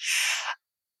amazing.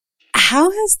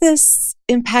 How has this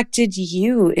impacted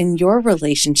you in your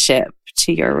relationship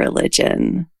to your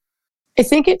religion? I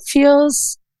think it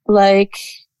feels like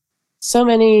so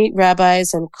many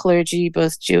rabbis and clergy,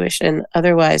 both Jewish and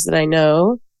otherwise, that I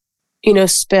know,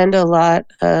 spend a lot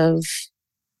of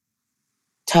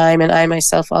time, and I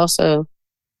myself also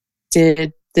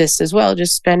did this as well,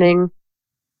 just spending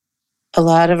a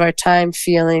lot of our time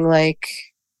feeling like,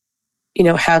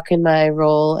 how can my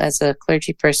role as a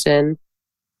clergy person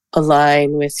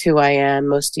align with who I am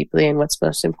most deeply and what's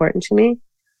most important to me?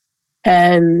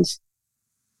 And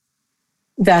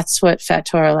that's what Fat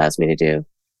Torah allows me to do.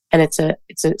 And it's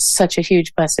such a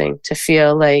huge blessing to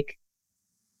feel like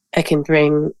I can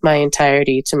bring my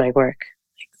entirety to my work.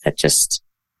 Like that just,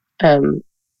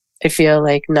 I feel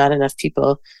like not enough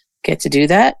people get to do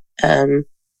that. I'm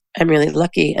really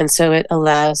lucky. And so it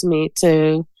allows me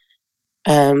to,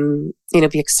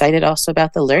 be excited also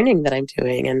about the learning that I'm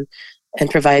doing, and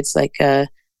provides like a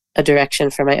direction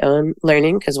for my own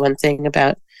learning. Because one thing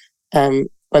about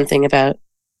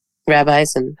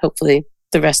rabbis, and hopefully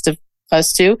the rest of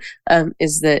us too,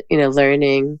 is that,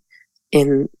 learning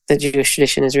in the Jewish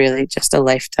tradition is really just a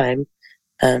lifetime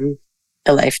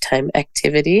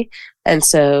activity. And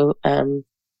so,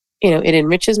 it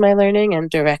enriches my learning and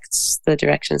directs the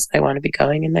directions that I want to be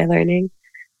going in my learning,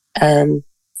 and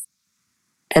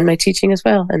my teaching as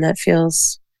well. And that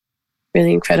feels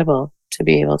really incredible to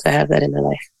be able to have that in my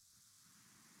life.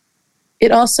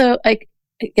 It also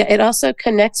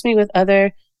connects me with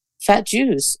other fat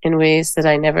Jews in ways that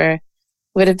I never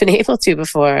would have been able to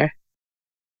before.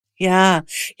 Yeah.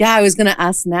 I was going to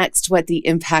ask next what the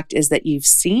impact is that you've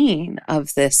seen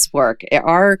of this work.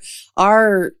 Are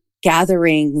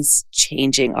gatherings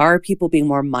changing? Are people being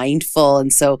more mindful?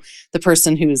 And so the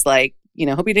person who's like,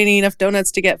 hope you didn't eat enough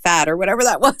donuts to get fat, or whatever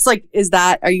that was, like,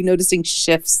 are you noticing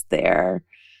shifts there?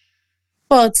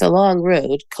 Well, it's a long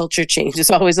road. Culture change is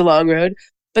always a long road.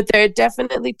 But there are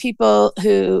definitely people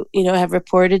who, have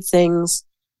reported things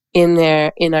in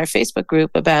our Facebook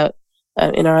group about,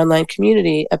 in our online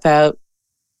community about,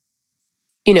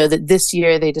 that this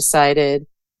year they decided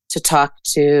to talk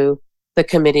to the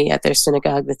committee at their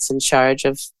synagogue that's in charge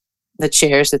of the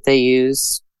chairs that they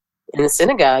use in the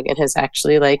synagogue, and has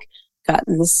actually like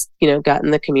gotten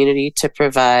the community to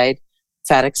provide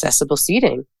fat accessible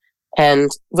seating. And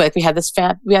like we had this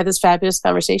fabulous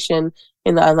conversation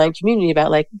in the online community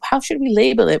about like, how should we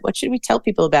label it? What should we tell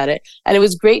people about it? And it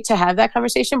was great to have that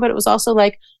conversation, but it was also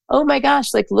like, oh my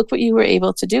gosh, like look what you were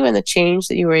able to do and the change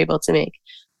that you were able to make.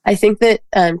 I think that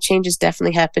change is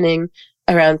definitely happening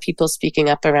around people speaking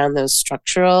up around those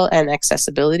structural and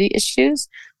accessibility issues.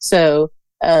 So,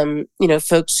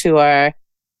 folks who are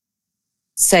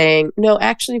saying, no,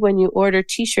 actually, when you order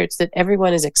t-shirts that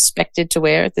everyone is expected to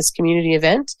wear at this community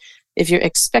event, if you're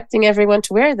expecting everyone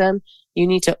to wear them, you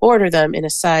need to order them in a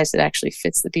size that actually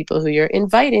fits the people who you're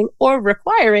inviting or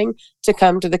requiring to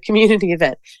come to the community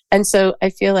event. And so I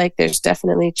feel like there's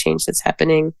definitely change that's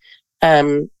happening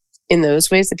in those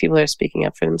ways, that people are speaking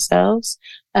up for themselves.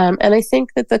 And I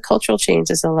think that the cultural change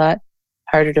is a lot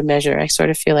harder to measure. I sort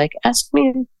of feel like, ask me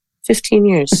in 15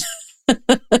 years.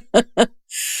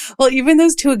 Well, even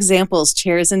those two examples,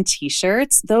 chairs and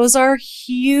t-shirts, those are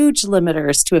huge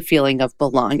limiters to a feeling of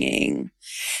belonging.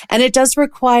 And it does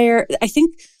require, I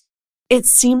think it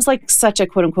seems like such a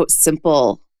quote unquote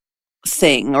simple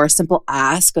thing, or a simple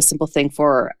ask, a simple thing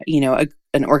for,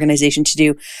 an organization to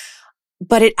do.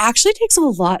 But it actually takes a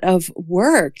lot of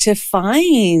work to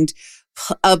find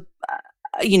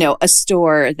a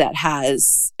store that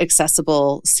has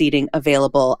accessible seating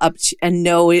available up to, and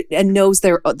knows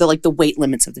the weight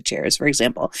limits of the chairs, for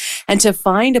example, and to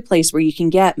find a place where you can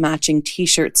get matching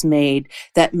t-shirts made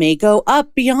that may go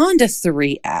up beyond a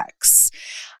 3X.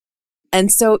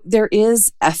 And so there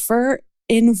is effort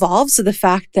involved. So the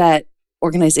fact that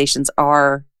organizations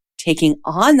are taking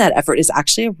on that effort is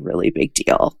actually a really big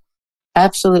deal.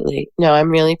 Absolutely. No, I'm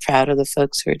really proud of the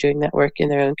folks who are doing that work in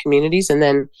their own communities and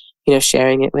then,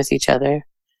 sharing it with each other.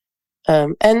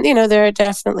 And, there are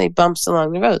definitely bumps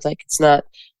along the road. Like, it's not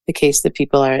the case that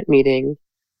people aren't meeting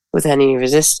with any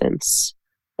resistance.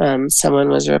 Someone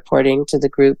was reporting to the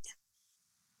group,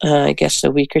 I guess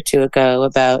a week or two ago,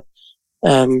 about,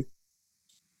 some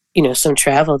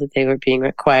travel that they were being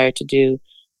required to do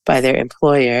by their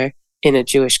employer in a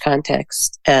Jewish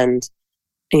context, and,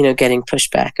 getting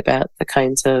pushback about the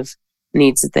kinds of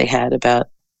needs that they had about,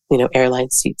 airline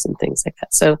seats and things like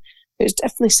that. So there's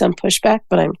definitely some pushback,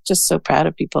 but I'm just so proud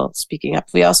of people speaking up.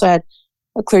 We also had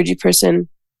a clergy person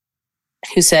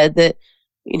who said that,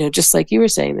 just like you were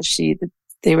saying, that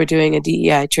they were doing a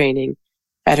DEI training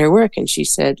at her work. And she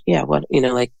said, yeah,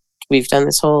 we've done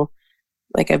this whole,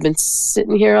 I've been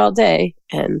sitting here all day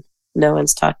and no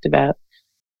one's talked about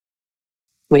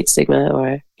weight stigma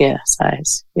or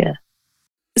size. Yeah.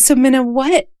 So Minna,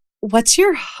 what's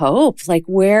your hope?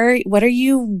 What are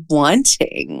you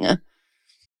wanting?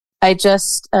 I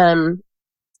just,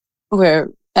 we're,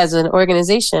 as an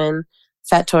organization,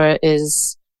 Fat Torah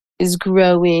is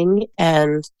growing,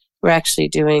 and we're actually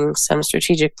doing some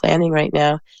strategic planning right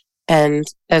now. And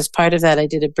as part of that, I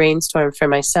did a brainstorm for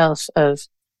myself of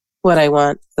what I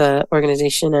want the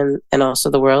organization and also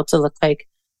the world to look like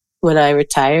when I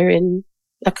retire in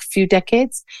a few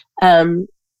decades. And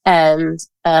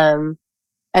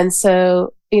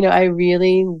so, I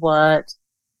really want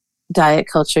diet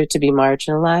culture to be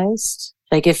marginalized.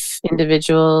 Like, if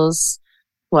individuals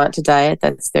want to diet,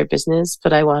 that's their business,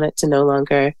 but I want it to no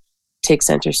longer take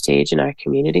center stage in our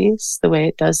communities the way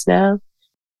it does now.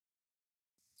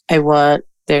 I want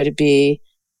there to be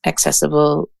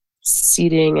accessible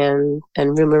seating and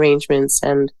room arrangements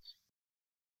and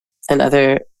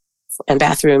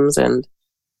bathrooms and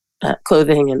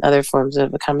clothing and other forms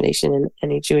of accommodation in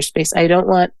any Jewish space. I don't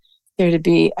want there to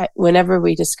be, whenever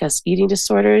we discuss eating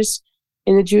disorders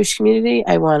in the Jewish community,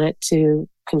 I want it to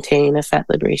contain a fat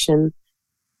liberation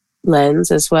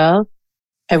lens as well.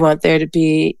 I want there to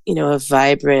be, a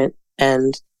vibrant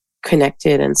and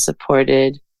connected and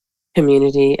supported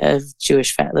community of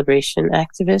Jewish fat liberation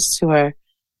activists who are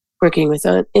working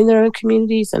in their own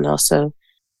communities. And also,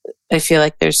 I feel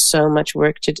like there's so much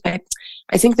work to do.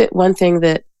 I think that one thing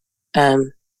that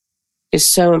is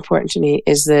so important to me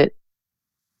is that,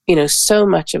 so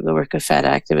much of the work of fat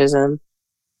activism,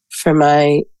 for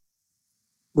my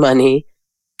money,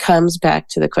 comes back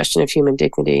to the question of human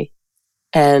dignity.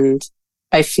 And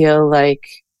I feel like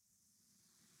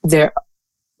that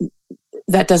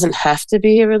doesn't have to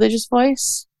be a religious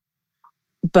voice,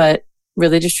 but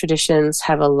religious traditions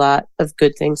have a lot of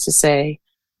good things to say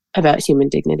about human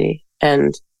dignity.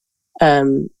 And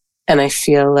I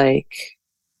feel like,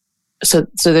 so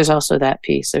there's also that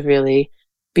piece of really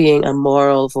being a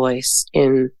moral voice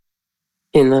in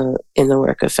the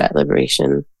work of fat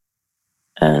liberation,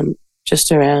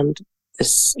 just around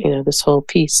this, this whole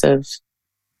piece of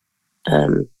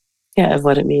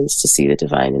what it means to see the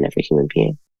divine in every human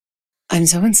being. I'm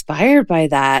so inspired by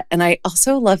that. And I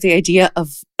also love the idea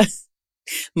of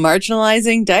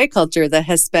marginalizing diet culture that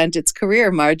has spent its career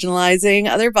marginalizing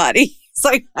other bodies.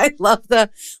 I love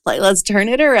let's turn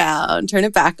it around, turn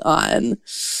it back on.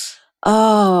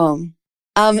 Oh,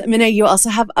 Minna, you also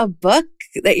have a book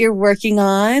that you're working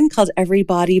on called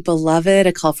Everybody Beloved,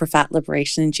 a call for fat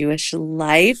liberation in Jewish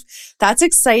life. That's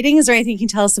exciting. Is there anything you can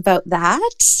tell us about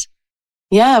that?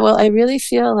 Yeah, well, I really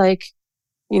feel like,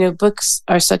 books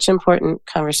are such important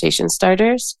conversation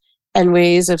starters and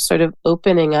ways of sort of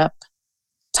opening up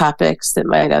topics that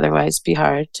might otherwise be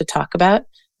hard to talk about.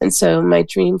 And so my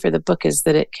dream for the book is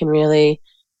that it can really,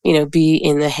 be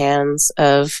in the hands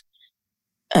of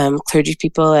clergy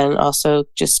people and also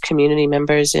just community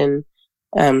members in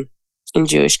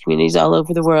Jewish communities all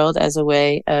over the world as a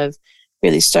way of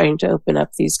really starting to open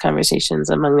up these conversations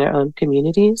among their own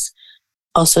communities.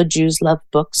 Also, Jews love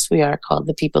books. We are called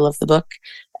the people of the book.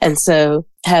 And so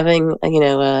having,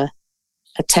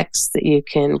 a text that you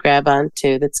can grab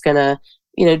onto that's going to,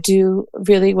 do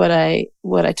really what I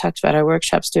talked about our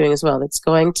workshops doing as well. That's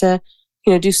going to,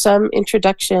 do some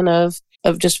introduction of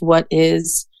just what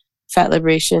is fat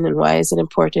liberation and why is it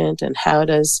important and how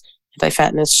does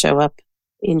anti-fatness show up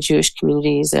in Jewish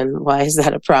communities and why is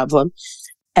that a problem?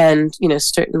 And,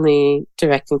 certainly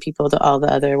directing people to all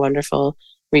the other wonderful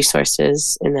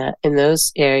resources in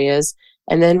those areas.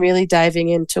 And then really diving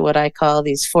into what I call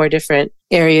these 4 different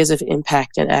areas of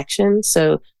impact and action.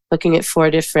 So looking at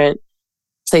 4 different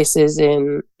places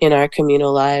in our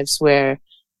communal lives where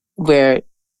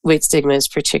weight stigma is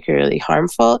particularly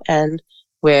harmful and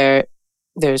where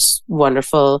there's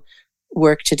wonderful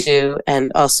work to do,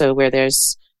 and also where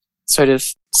there's sort of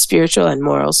spiritual and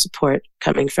moral support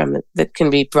coming from it that can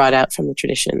be brought out from the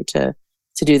tradition to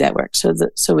do that work.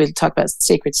 So we talk about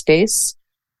sacred space,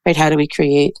 right? How do we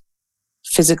create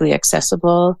physically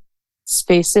accessible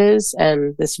spaces,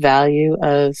 and this value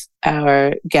of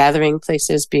our gathering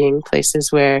places being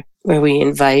places where we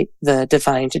invite the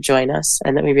divine to join us,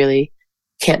 and that we really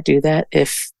can't do that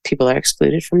if people are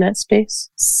excluded from that space.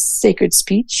 Sacred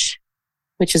speech,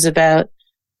 which is about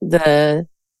the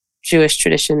Jewish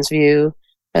tradition's view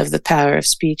of the power of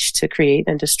speech to create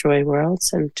and destroy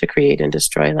worlds and to create and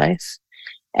destroy life,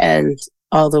 and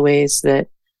all the ways that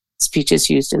speech is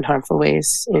used in harmful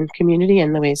ways in community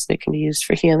and the ways that it can be used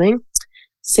for healing.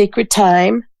 Sacred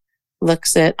time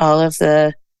looks at all of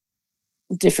the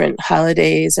different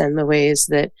holidays and the ways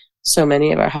that so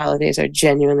many of our holidays are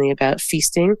genuinely about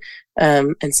feasting,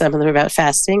 and some of them are about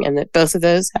fasting, and that both of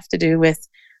those have to do with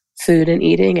food and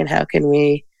eating, and how can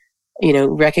we,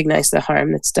 recognize the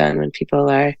harm that's done when people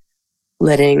are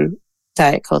letting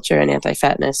diet culture and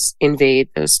anti-fatness invade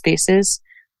those spaces,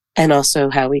 and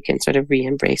also how we can sort of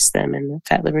re-embrace them in the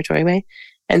fat liberatory way.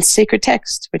 And sacred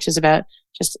text, which is about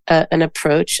just an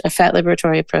approach, a fat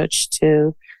liberatory approach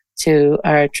to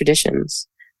our traditions,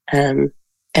 and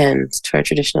to our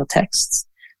traditional texts.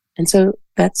 And so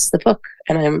that's the book.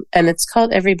 And it's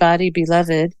called Everybody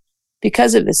Beloved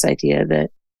because of this idea that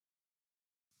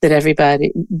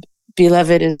everybody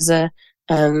beloved is a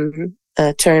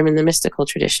term in the mystical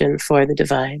tradition for the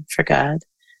divine, for God.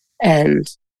 And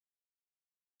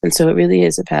so it really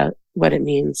is about what it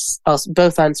means, also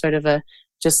both on sort of a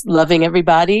just loving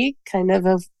everybody kind of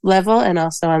a level, and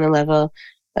also on the level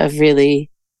of really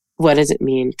what does it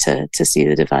mean to see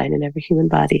the divine in every human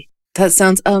body. That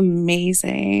sounds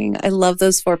amazing. I love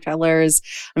those 4 pillars.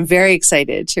 I'm very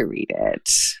excited to read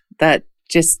it.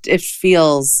 It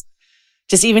feels,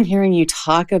 just even hearing you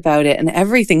talk about it and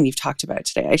everything you've talked about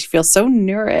today, I feel so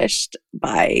nourished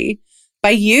by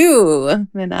you,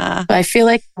 Minna. I feel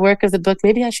like the work of the book,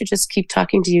 maybe I should just keep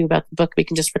talking to you about the book. We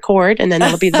can just record and then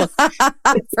that'll be the book.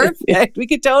 Perfect. We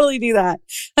could totally do that.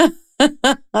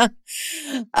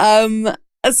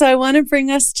 So I want to bring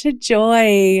us to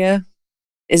joy.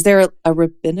 Is there a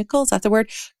rabbinical, is that the word,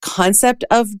 concept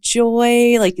of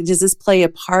joy? Like, does this play a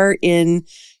part in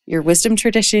your wisdom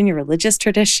tradition, your religious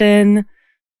tradition?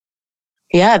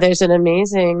 Yeah, there's an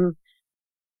amazing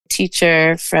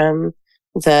teacher from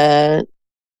the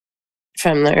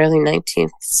early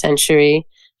 19th century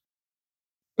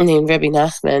named Rabbi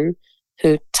Nachman,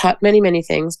 who taught many, many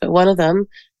things, but one of them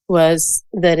was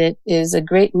that it is a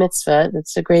great mitzvah,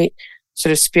 that's a great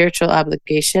sort of spiritual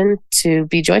obligation to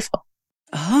be joyful.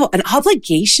 Oh, an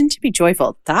obligation to be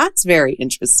joyful. That's very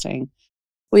interesting.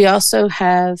 We also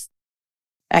have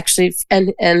actually,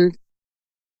 and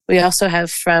we also have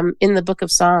from in the book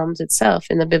of Psalms itself,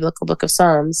 in the biblical book of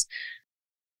Psalms,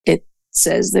 it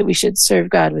says that we should serve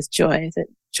God with joy, that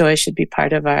joy should be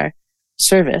part of our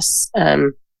service,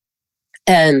 and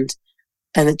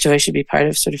that joy should be part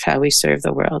of sort of how we serve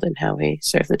the world and how we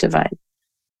serve the divine.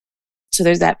 So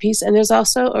there's that piece. And there's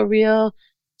also a real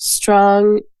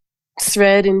strong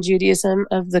thread in Judaism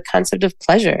of the concept of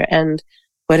pleasure and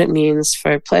what it means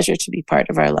for pleasure to be part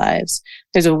of our lives.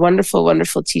 There's a wonderful,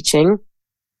 wonderful teaching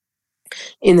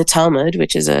in the Talmud,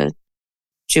 which is a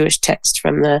Jewish text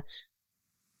from the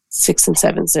 6th and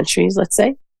 7th centuries, let's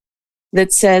say,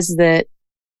 that says that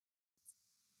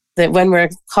when we're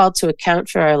called to account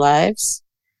for our lives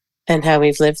and how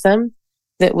we've lived them,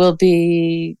 that we'll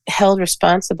be held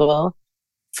responsible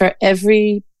for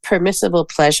every permissible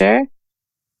pleasure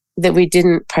that we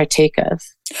didn't partake of.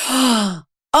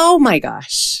 Oh my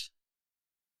gosh.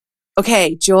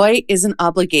 Okay, joy is an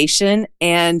obligation,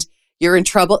 and you're in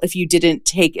trouble if you didn't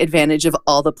take advantage of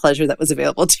all the pleasure that was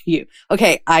available to you.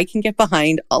 Okay, I can get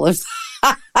behind all of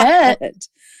that.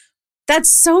 That's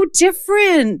so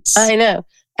different. I know.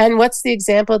 And what's the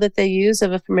example that they use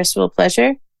of a permissible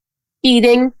pleasure?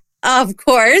 Eating. Of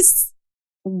course.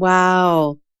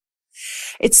 Wow.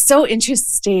 It's so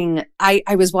interesting. I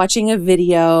was watching a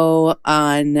video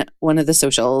on one of the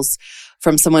socials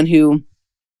from someone who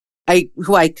I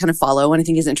kind of follow and I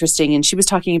think is interesting. And she was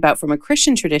talking about, from a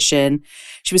Christian tradition,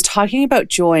 she was talking about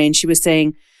joy, and she was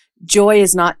saying joy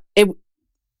is not,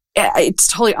 it's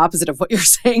totally opposite of what you're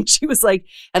saying. She was like,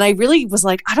 and I really was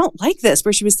like, I don't like this,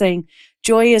 where she was saying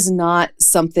joy is not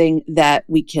something that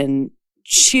we can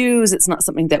choose. It's not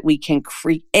something that we can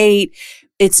create.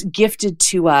 It's gifted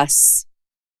to us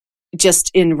just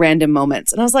in random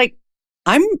moments. And I was like,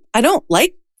 I don't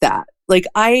like that. Like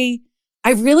I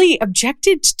really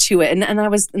objected to it. And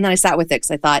then I sat with it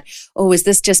because I thought, oh, is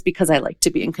this just because I like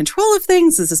to be in control of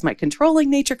things? Is this my controlling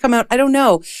nature come out? I don't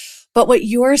know. But what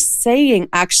you're saying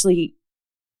actually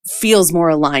feels more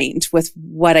aligned with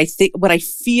what I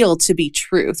feel to be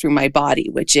true through my body,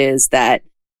 which is that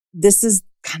this is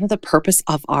kind of the purpose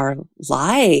of our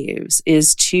lives,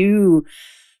 is to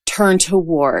turn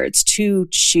towards, to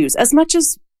choose as much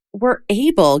as we're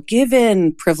able,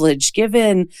 given privilege,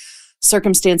 given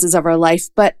circumstances of our life.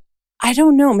 But I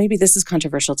don't know, maybe this is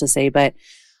controversial to say, but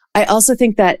I also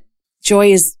think that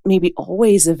joy is maybe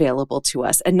always available to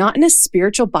us, and not in a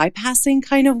spiritual bypassing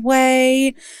kind of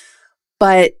way,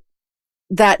 but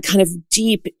that kind of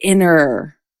deep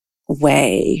inner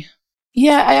way.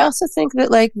 Yeah, I also think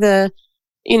that like the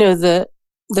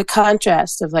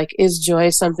contrast of like, is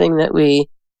joy something that we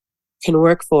can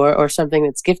work for or something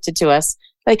that's gifted to us?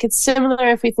 Like it's similar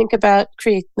if we think about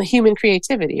the human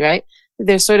creativity, right?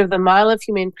 There's sort of the model of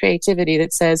human creativity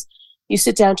that says you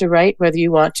sit down to write whether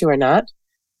you want to or not,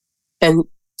 and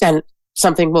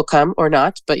something will come or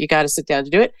not, but you got to sit down to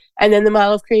do it. And then the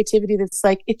model of creativity that's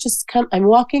like, it just I'm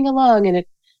walking along and it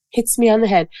hits me on the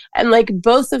head. And like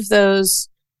both of those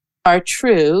are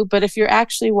true, but if you're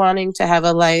actually wanting to have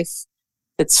a life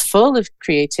that's full of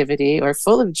creativity or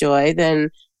full of joy, then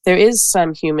there is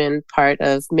some human part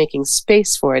of making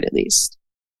space for it, at least.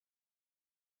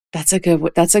 That's a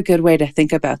good way to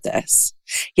think about this.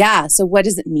 Yeah. So what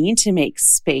does it mean to make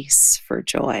space for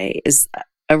joy is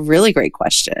a really great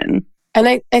question.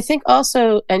 And I think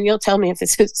also, and you'll tell me if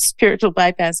this is spiritual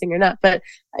bypassing or not, but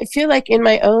I feel like in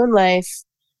my own life,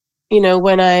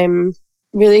 when I'm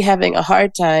really having a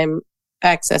hard time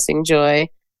accessing joy,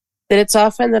 that it's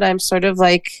often that I'm sort of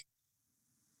like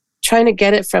trying to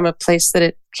get it from a place that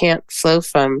it can't flow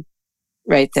from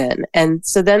right then. And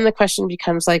so then the question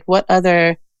becomes like, what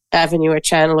other avenue or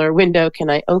channel or window can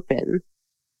I open?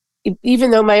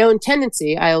 Even though my own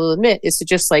tendency, I will admit, is to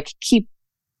just like keep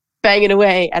banging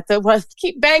away at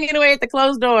the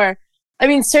closed door. I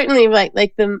mean, certainly like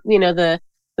the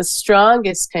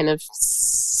strongest kind of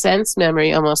sense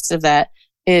memory almost of that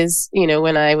is,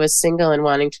 when I was single and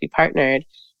wanting to be partnered,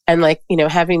 and like,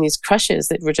 having these crushes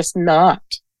that were just not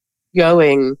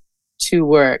going to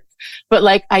work. But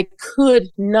like, I could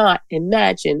not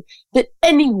imagine that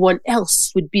anyone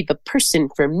else would be the person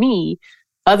for me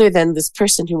other than this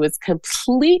person who was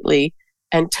completely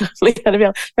and totally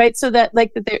unavailable. Right. So that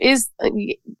like that there is,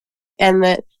 and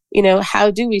that, how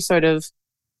do we sort of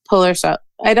pull ourselves?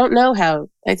 I don't know how.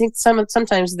 I think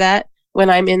sometimes that when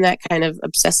I'm in that kind of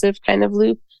obsessive kind of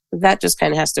loop, that just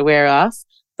kind of has to wear off.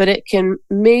 But it can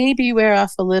maybe wear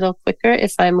off a little quicker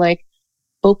if I'm like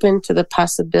open to the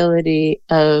possibility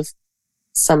of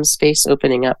some space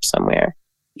opening up somewhere.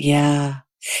 Yeah.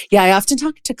 Yeah. I often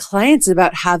talk to clients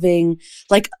about having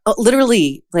like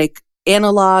literally like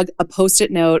analog, a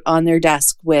Post-it note on their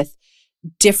desk with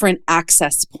different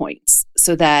access points,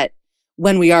 so that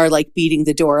when we are like beating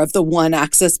the door of the one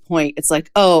access point, it's like,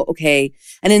 oh, okay.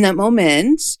 And in that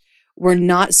moment, we're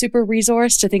not super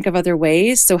resourced to think of other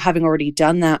ways. So having already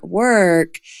done that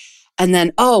work, and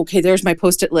then, oh, okay, there's my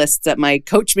Post-it list that my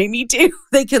coach made me do.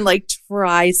 They can like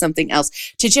try something else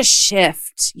to just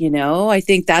shift, I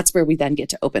think that's where we then get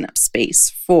to open up space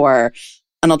for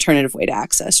an alternative way to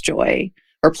access joy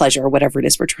or pleasure or whatever it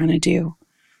is we're trying to do.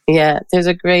 Yeah, there's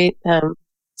a great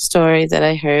story that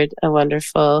I heard. A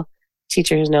wonderful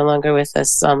teacher who's no longer with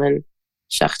us, Zalman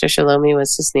Schachter Shalomi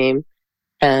was his name.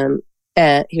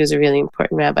 He was a really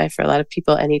important rabbi for a lot of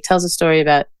people. And he tells a story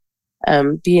about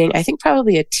being, I think,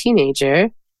 probably a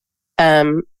teenager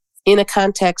in a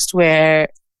context where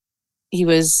he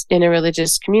was in a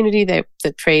religious community that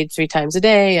prayed 3 times a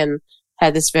day and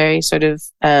had this very sort of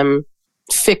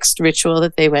fixed ritual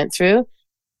that they went through.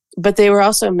 But they were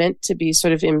also meant to be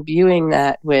sort of imbuing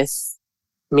that with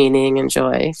meaning and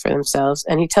joy for themselves.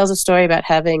 And he tells a story about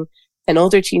having an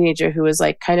older teenager who was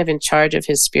like kind of in charge of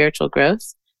his spiritual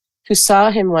growth, who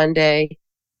saw him one day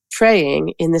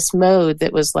praying in this mode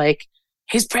that was like,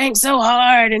 he's praying so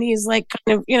hard and he's like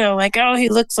kind of, like, oh, he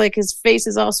looks like his face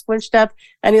is all squinched up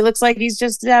and he looks like he's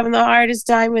just having the hardest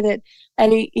time with it.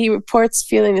 And he reports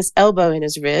feeling this elbow in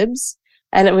his ribs.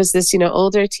 And it was this,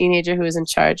 older teenager who was in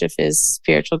charge of his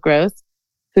spiritual growth,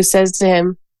 who says to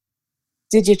him,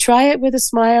 did you try it with a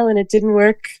smile and it didn't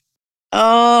work?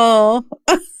 Oh,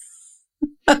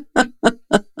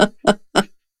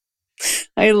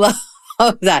 I love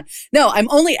that. No, I'm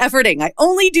only efforting. I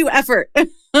only do effort.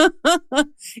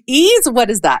 Ease? What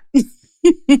is that?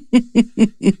 Because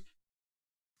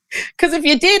if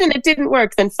you did and it didn't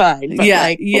work, then fine.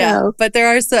 But But there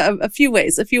are a few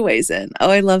ways in. Oh,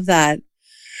 I love that.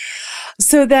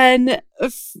 So then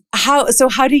how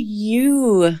do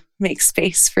you make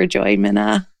space for joy,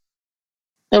 Minna?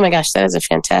 Oh my gosh, that is a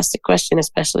fantastic question,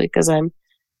 especially because I'm,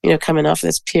 coming off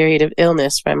this period of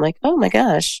illness where I'm like, oh my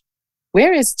gosh,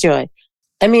 where is joy?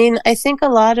 I mean, I think a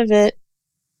lot of it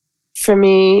for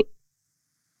me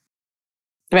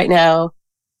right now,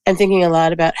 I'm thinking a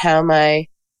lot about how my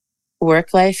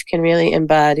work life can really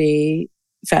embody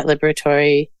fat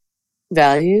liberatory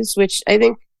values, which I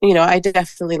think, I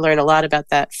definitely learn a lot about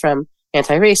that from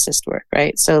anti-racist work,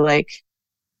 right? So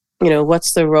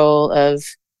what's the role of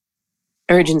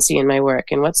urgency in my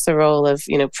work, and what's the role of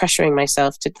pressuring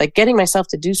myself to getting myself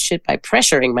to do shit by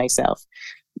pressuring myself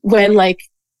when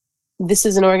this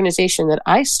is an organization that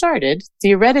I started.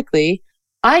 Theoretically,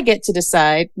 I get to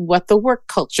decide what the work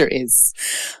culture is.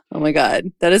 Oh my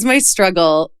God, that is my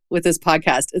struggle with this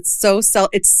podcast. It's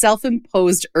it's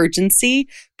self-imposed urgency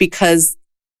because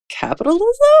capitalism.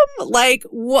 Why?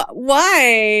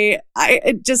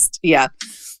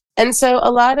 And so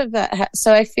a lot of that.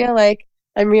 So I feel like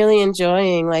I'm really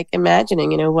enjoying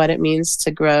imagining, what it means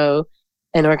to grow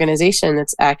an organization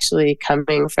that's actually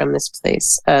coming from this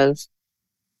place of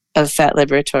fat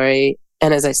liberatory,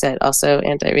 and as I said, also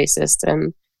anti-racist,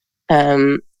 and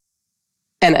I'm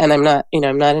not,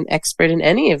 I'm not an expert in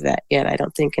any of that yet. I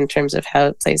don't think in terms of how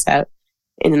it plays out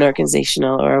in an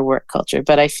organizational or a work culture,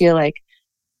 but I feel like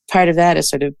part of that is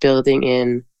sort of building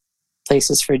in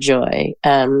places for joy.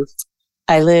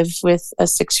 I live with a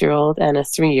 6-year-old and a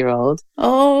 3-year-old.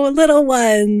 Oh, little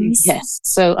ones. Yes.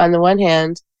 So on the one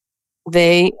hand,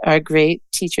 they are great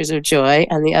teachers of joy.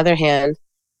 On the other hand,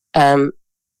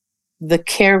 the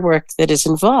care work that is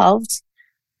involved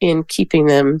in keeping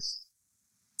them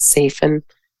safe and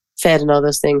fed and all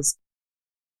those things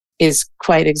is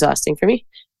quite exhausting for me.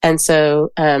 And so,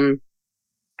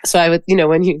 so I would,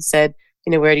 when you said,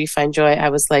 where do you find joy? I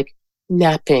was like,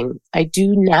 napping. I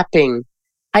do napping.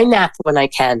 I nap when I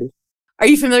can. Are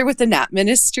you familiar with the Nap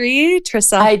Ministry,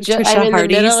 Trisha? I'm in the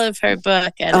middle of her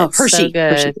book, and it's so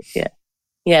good. Hershey.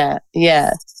 Yeah.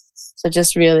 So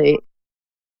just really,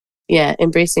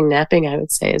 embracing napping, I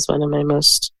would say, is one of my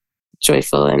most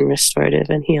joyful and restorative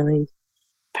and healing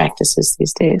practices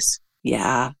these days.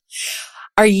 Yeah.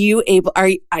 I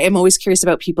am always curious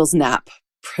about people's nap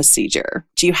procedure.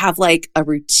 Do you have a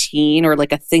routine or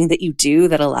a thing that you do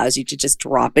that allows you to just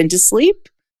drop into sleep?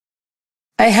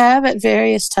 I have at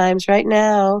various times. Right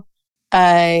now,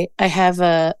 I have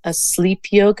a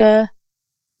sleep yoga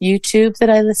YouTube that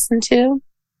I listen to,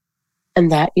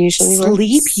 and that usually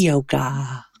sleep works.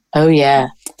 Yoga. Oh yeah,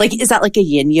 is that a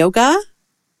yin yoga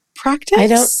practice? I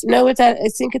don't know what that. I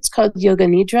think it's called yoga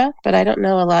nidra, but I don't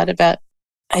know a lot about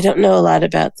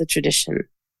the tradition.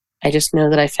 I just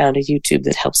know that I found a YouTube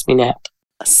that helps me nap.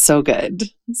 So good,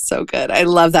 so good. I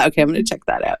love that. Okay, I'm going to check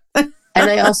that out. And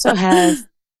I also have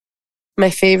my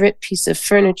favorite piece of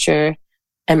furniture.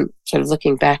 I'm sort of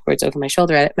looking backwards over my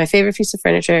shoulder at it. My favorite piece of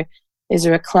furniture is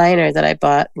a recliner that I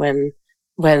bought when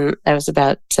I was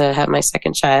about to have my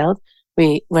second child.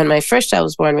 When my first child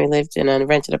was born, we lived in a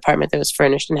rented apartment that was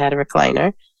furnished and had a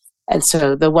recliner. And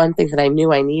so the one thing that I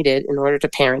knew I needed in order to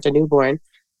parent a newborn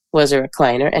was a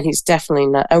recliner. And he's definitely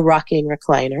not a rocking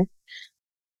recliner.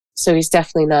 So he's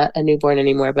definitely not a newborn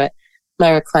anymore. But my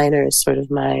recliner is sort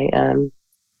of my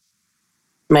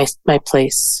my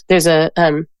place. There's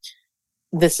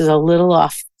this is a little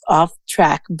off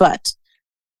track, but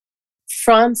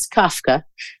Franz Kafka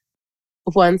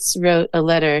once wrote a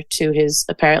letter to his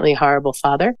apparently horrible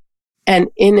father, and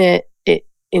in it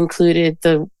included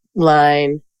the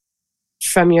line,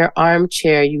 "From your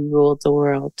armchair you ruled the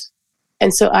world."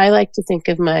 And so I like to think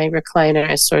of my recliner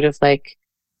as sort of like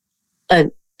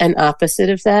an opposite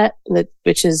of that,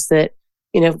 which is that,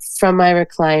 from my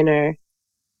recliner,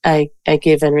 I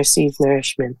give and receive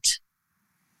nourishment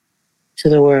to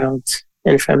the world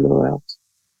and from the world.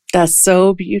 That's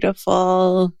so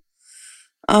beautiful.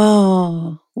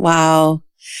 Oh, wow.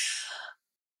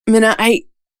 Minna, I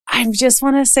just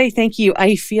want to say thank you.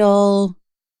 I feel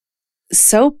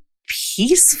so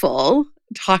peaceful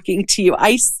talking to you.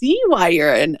 I see why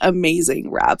you're an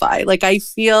amazing rabbi. I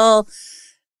feel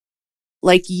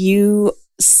like you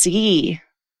see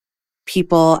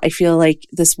people. I feel like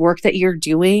this work that you're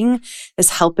doing is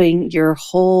helping your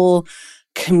whole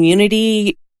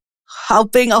community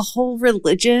helping a whole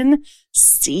religion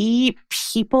see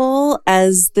people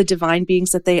as the divine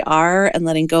beings that they are and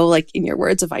letting go, like in your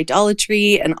words, of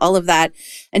idolatry and all of that.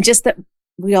 And just that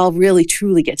we all really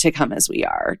truly get to come as we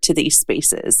are to these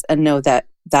spaces and know that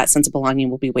that sense of belonging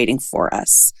will be waiting for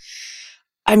us.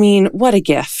 I mean, what a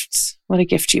gift. What a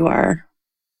gift you are.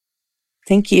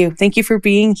 Thank you. Thank you for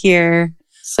being here.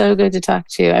 So good to talk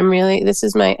to you.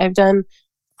 I've done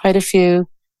quite a few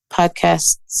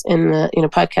podcasts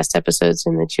podcast episodes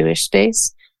in the Jewish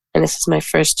space. And this is my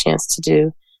first chance to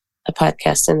do a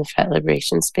podcast in the fat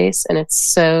liberation space. And it's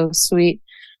so sweet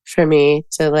for me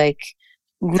to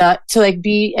not to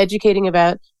be educating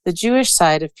about the Jewish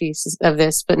side of pieces of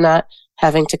this, but not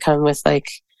having to come with my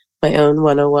own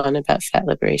 101 about fat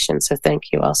liberation. So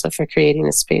thank you also for creating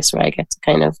a space where I get to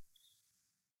kind of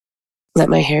let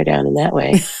my hair down in that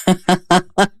way.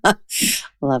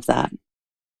 Love that.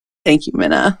 Thank you,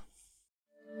 Minna.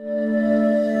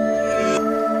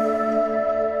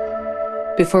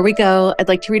 Before we go, I'd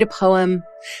like to read a poem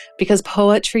because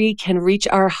poetry can reach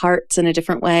our hearts in a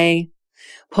different way.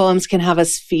 Poems can have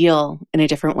us feel in a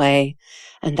different way.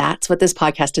 And that's what this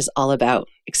podcast is all about.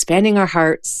 Expanding our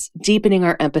hearts, deepening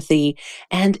our empathy,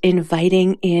 and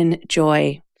inviting in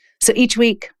joy. So each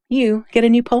week, you get a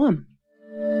new poem.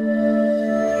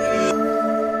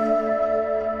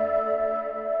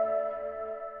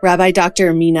 Rabbi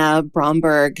Dr. Minna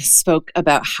Bromberg spoke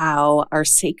about how our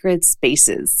sacred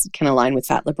spaces can align with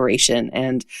fat liberation,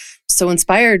 and so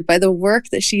inspired by the work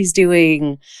that she's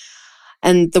doing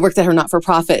and the work that her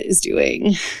not-for-profit is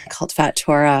doing called Fat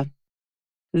Torah.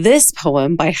 This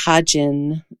poem by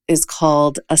Hajin is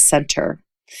called A Center.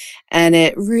 And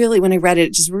it really, when I read it,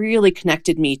 it just really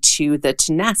connected me to the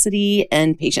tenacity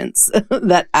and patience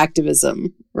that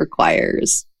activism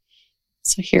requires.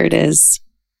 So here it is.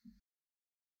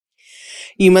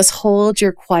 You must hold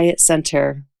your quiet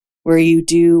center where you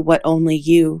do what only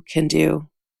you can do.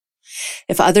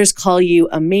 If others call you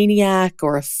a maniac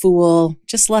or a fool,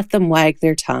 just let them wag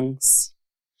their tongues.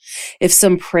 If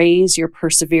some praise your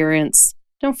perseverance,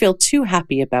 don't feel too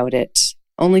happy about it.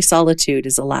 Only solitude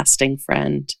is a lasting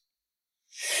friend.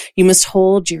 You must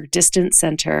hold your distant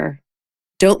center.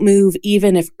 Don't move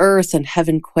even if earth and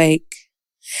heaven quake.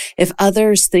 If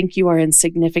others think you are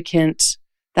insignificant,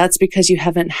 that's because you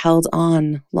haven't held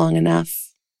on long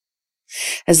enough.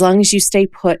 As long as you stay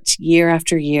put year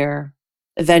after year,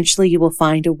 eventually you will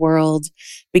find a world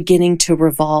beginning to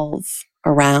revolve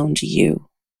around you.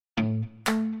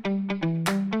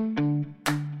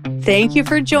 Thank you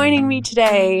for joining me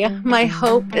today. My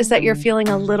hope is that you're feeling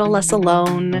a little less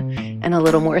alone and a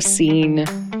little more seen.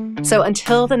 So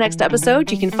until the next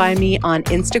episode, you can find me on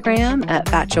Instagram at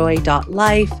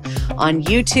fatjoy.life, on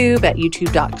YouTube at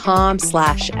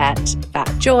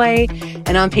youtube.com/@fatjoy,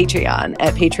 and on Patreon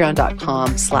at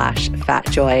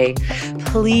patreon.com/fatjoy.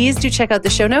 Please do check out the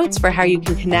show notes for how you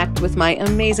can connect with my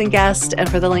amazing guest and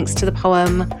for the links to the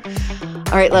poem.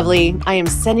 All right, lovely. I am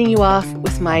sending you off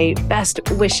with my best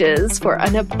wishes for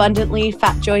an abundantly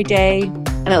Fat Joy day,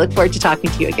 and I look forward to talking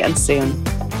to you again soon.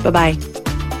 Bye-bye.